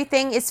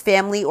everything is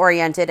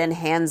family-oriented and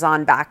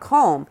hands-on back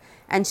home,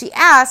 and she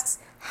asks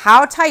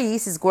how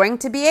Thais is going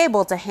to be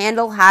able to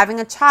handle having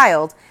a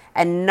child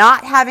and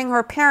not having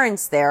her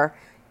parents there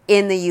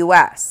in the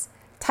U.S.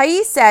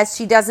 Thais says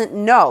she doesn't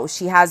know.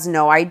 She has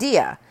no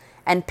idea.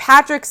 And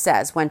Patrick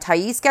says when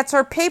Thais gets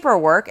her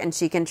paperwork and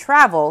she can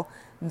travel,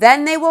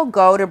 then they will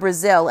go to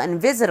Brazil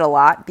and visit a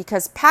lot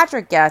because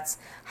Patrick gets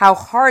how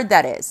hard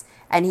that is.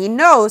 And he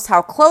knows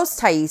how close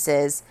Thais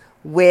is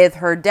with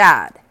her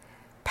dad.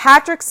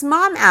 Patrick's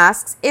mom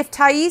asks if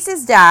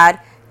Thais's dad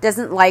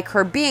doesn't like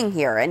her being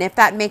here and if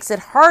that makes it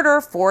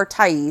harder for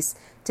Thais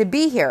to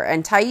be here.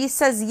 And Thais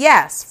says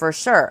yes, for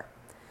sure.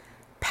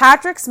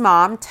 Patrick's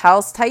mom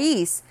tells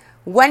Thais,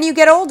 when you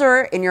get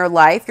older in your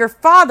life, your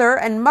father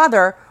and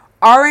mother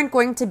aren't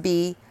going to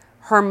be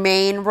her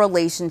main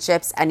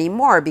relationships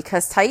anymore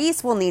because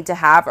Thais will need to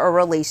have a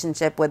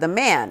relationship with a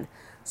man.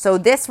 So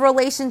this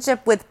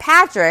relationship with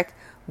Patrick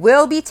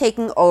will be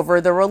taking over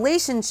the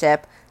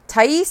relationship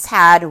Thais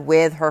had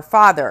with her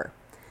father.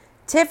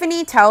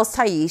 Tiffany tells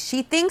Thais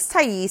she thinks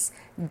Thais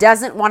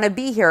doesn't want to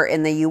be here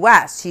in the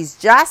U.S. She's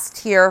just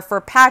here for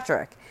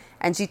Patrick.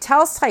 And she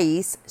tells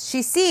Thais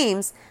she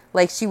seems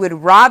like she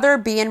would rather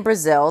be in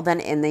Brazil than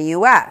in the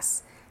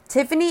U.S.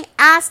 Tiffany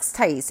asks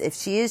Thais if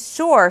she is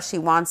sure she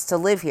wants to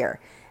live here.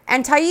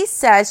 And Thais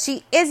says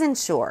she isn't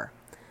sure.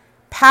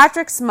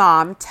 Patrick's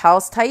mom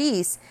tells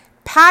Thais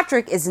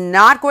Patrick is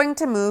not going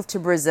to move to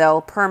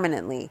Brazil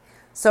permanently.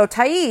 So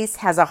Thais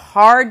has a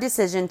hard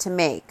decision to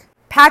make.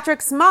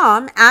 Patrick's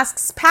mom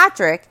asks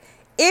Patrick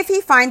if he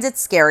finds it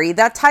scary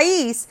that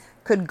Thais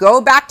could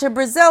go back to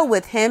Brazil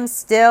with him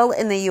still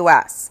in the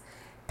U.S.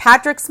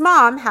 Patrick's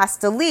mom has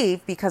to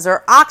leave because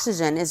her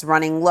oxygen is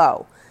running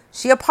low.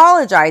 She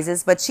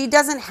apologizes, but she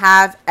doesn't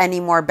have any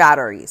more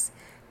batteries.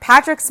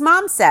 Patrick's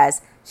mom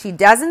says she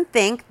doesn't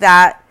think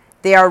that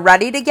they are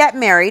ready to get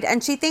married,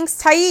 and she thinks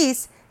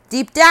Thais,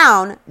 deep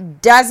down,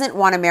 doesn't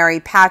want to marry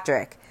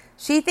Patrick.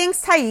 She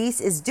thinks Thais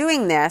is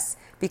doing this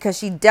because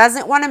she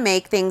doesn't want to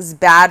make things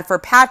bad for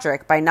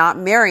Patrick by not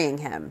marrying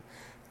him.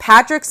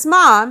 Patrick's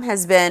mom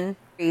has been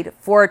married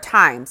 4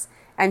 times,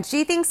 and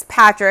she thinks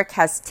Patrick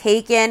has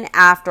taken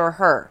after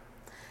her.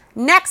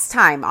 Next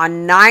time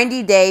on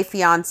 90 Day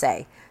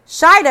Fiance,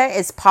 Shida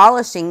is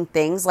polishing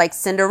things like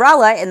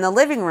Cinderella in the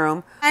living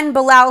room, and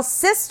Bilal's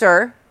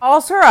sister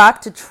calls her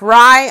up to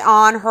try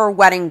on her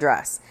wedding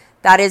dress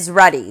that is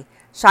ready.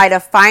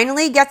 Shida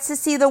finally gets to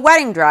see the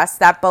wedding dress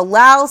that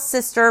Bilal's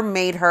sister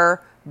made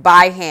her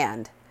by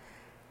hand.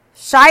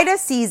 Shida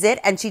sees it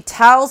and she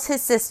tells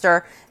his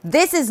sister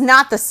this is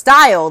not the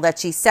style that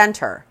she sent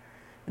her.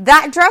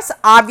 That dress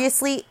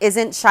obviously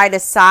isn't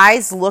Shida's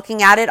size.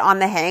 Looking at it on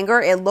the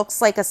hanger, it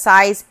looks like a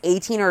size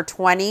 18 or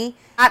 20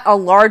 that a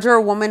larger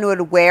woman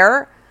would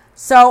wear.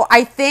 So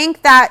I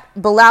think that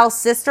Bilal's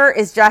sister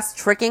is just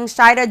tricking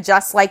Shida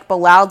just like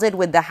Bilal did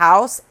with the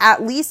house.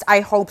 At least I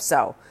hope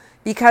so,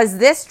 because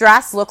this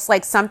dress looks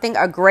like something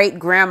a great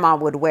grandma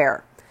would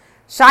wear.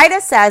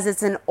 Shida says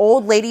it's an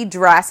old lady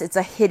dress. It's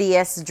a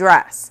hideous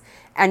dress.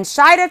 And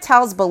Shida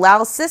tells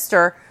Bilal's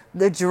sister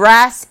the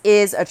dress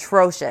is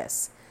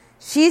atrocious.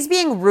 She's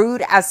being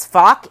rude as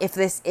fuck if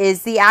this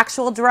is the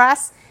actual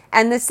dress,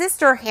 and the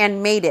sister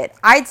handmade it.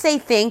 I'd say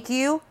thank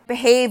you.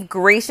 Behave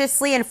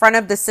graciously in front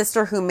of the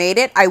sister who made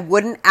it. I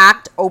wouldn't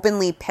act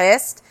openly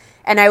pissed,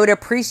 and I would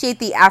appreciate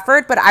the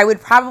effort, but I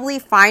would probably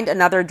find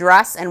another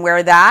dress and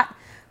wear that.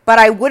 But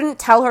I wouldn't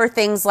tell her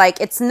things like,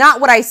 it's not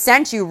what I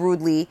sent you,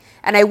 rudely,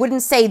 and I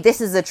wouldn't say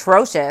this is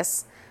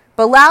atrocious.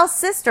 Bilal's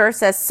sister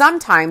says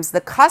sometimes the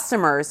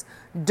customers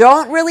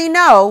don't really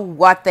know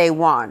what they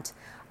want.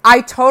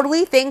 I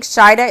totally think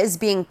Shida is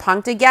being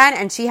punked again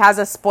and she has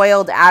a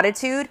spoiled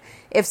attitude.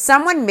 If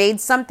someone made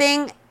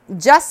something,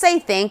 just say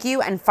thank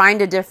you and find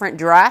a different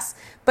dress,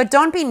 but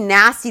don't be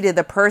nasty to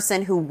the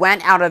person who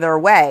went out of their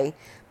way.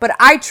 But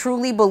I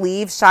truly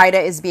believe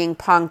Shida is being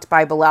punked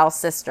by Bilal's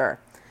sister.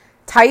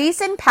 Thais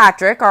and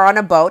Patrick are on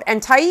a boat,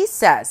 and Thais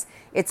says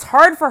it's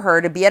hard for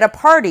her to be at a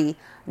party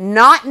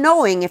not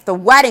knowing if the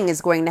wedding is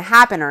going to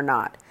happen or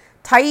not.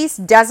 Thais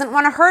doesn't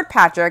want to hurt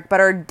Patrick, but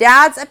her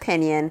dad's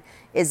opinion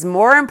is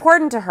more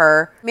important to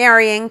her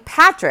marrying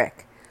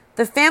Patrick.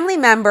 The family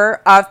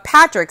member of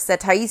Patrick's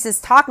that Thais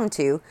is talking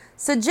to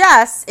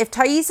suggests if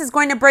Thais is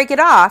going to break it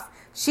off,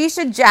 she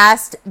should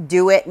just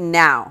do it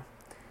now.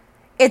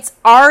 It's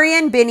Ari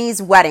and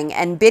Binny's wedding,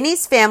 and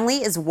Binny's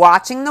family is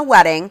watching the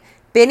wedding.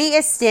 Binny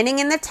is standing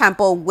in the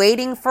temple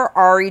waiting for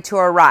Ari to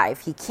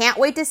arrive. He can't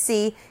wait to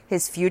see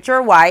his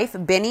future wife.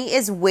 Binny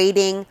is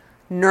waiting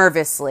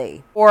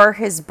nervously for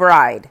his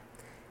bride.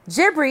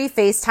 Jibri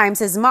FaceTimes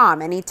his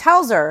mom and he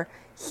tells her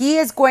he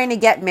is going to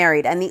get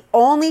married and the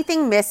only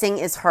thing missing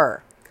is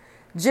her.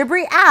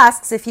 Jibri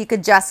asks if he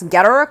could just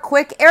get her a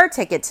quick air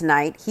ticket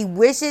tonight. He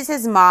wishes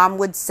his mom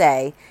would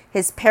say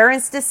his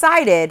parents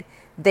decided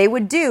they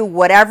would do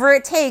whatever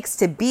it takes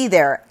to be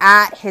there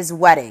at his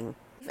wedding.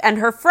 And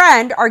her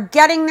friend are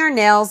getting their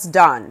nails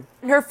done.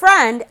 And her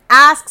friend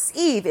asks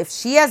Eve if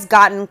she has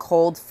gotten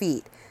cold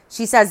feet.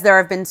 She says there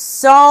have been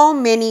so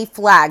many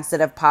flags that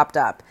have popped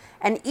up.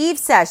 And Eve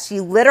says she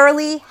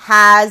literally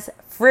has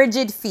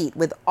frigid feet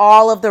with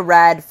all of the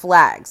red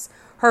flags.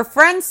 Her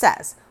friend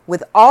says,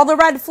 with all the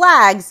red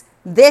flags,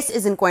 this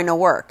isn't going to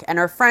work. And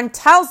her friend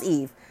tells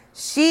Eve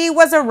she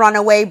was a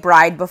runaway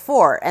bride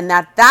before and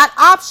that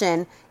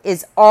option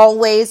is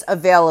always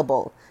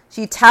available.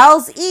 She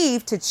tells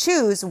Eve to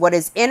choose what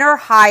is in her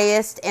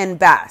highest and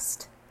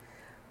best.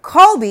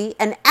 Kobe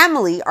and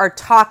Emily are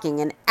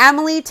talking, and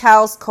Emily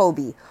tells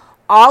Kobe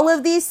all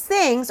of these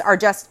things are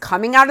just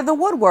coming out of the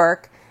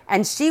woodwork,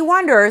 and she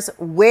wonders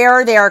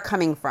where they are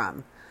coming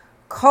from.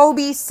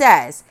 Kobe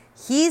says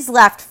he's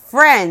left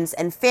friends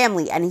and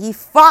family and he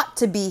fought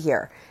to be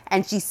here,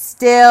 and she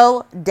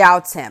still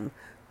doubts him.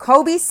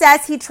 Kobe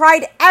says he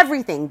tried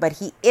everything, but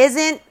he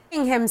isn't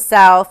letting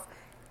himself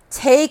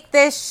take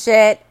this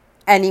shit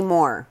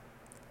anymore.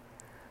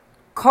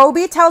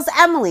 Kobe tells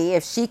Emily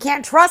if she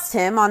can't trust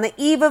him on the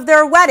eve of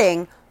their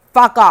wedding,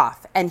 fuck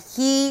off, and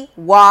he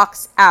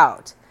walks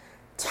out.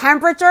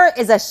 Temperature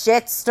is a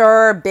shit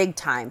stirrer big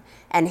time,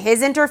 and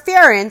his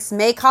interference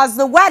may cause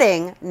the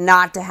wedding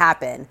not to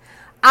happen.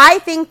 I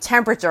think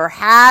Temperature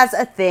has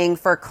a thing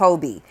for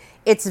Kobe.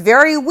 It's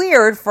very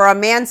weird for a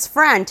man's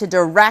friend to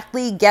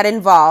directly get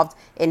involved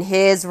in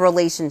his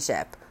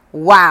relationship.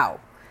 Wow.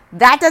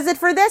 That does it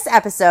for this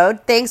episode.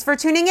 Thanks for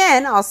tuning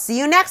in. I'll see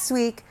you next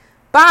week.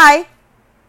 Bye.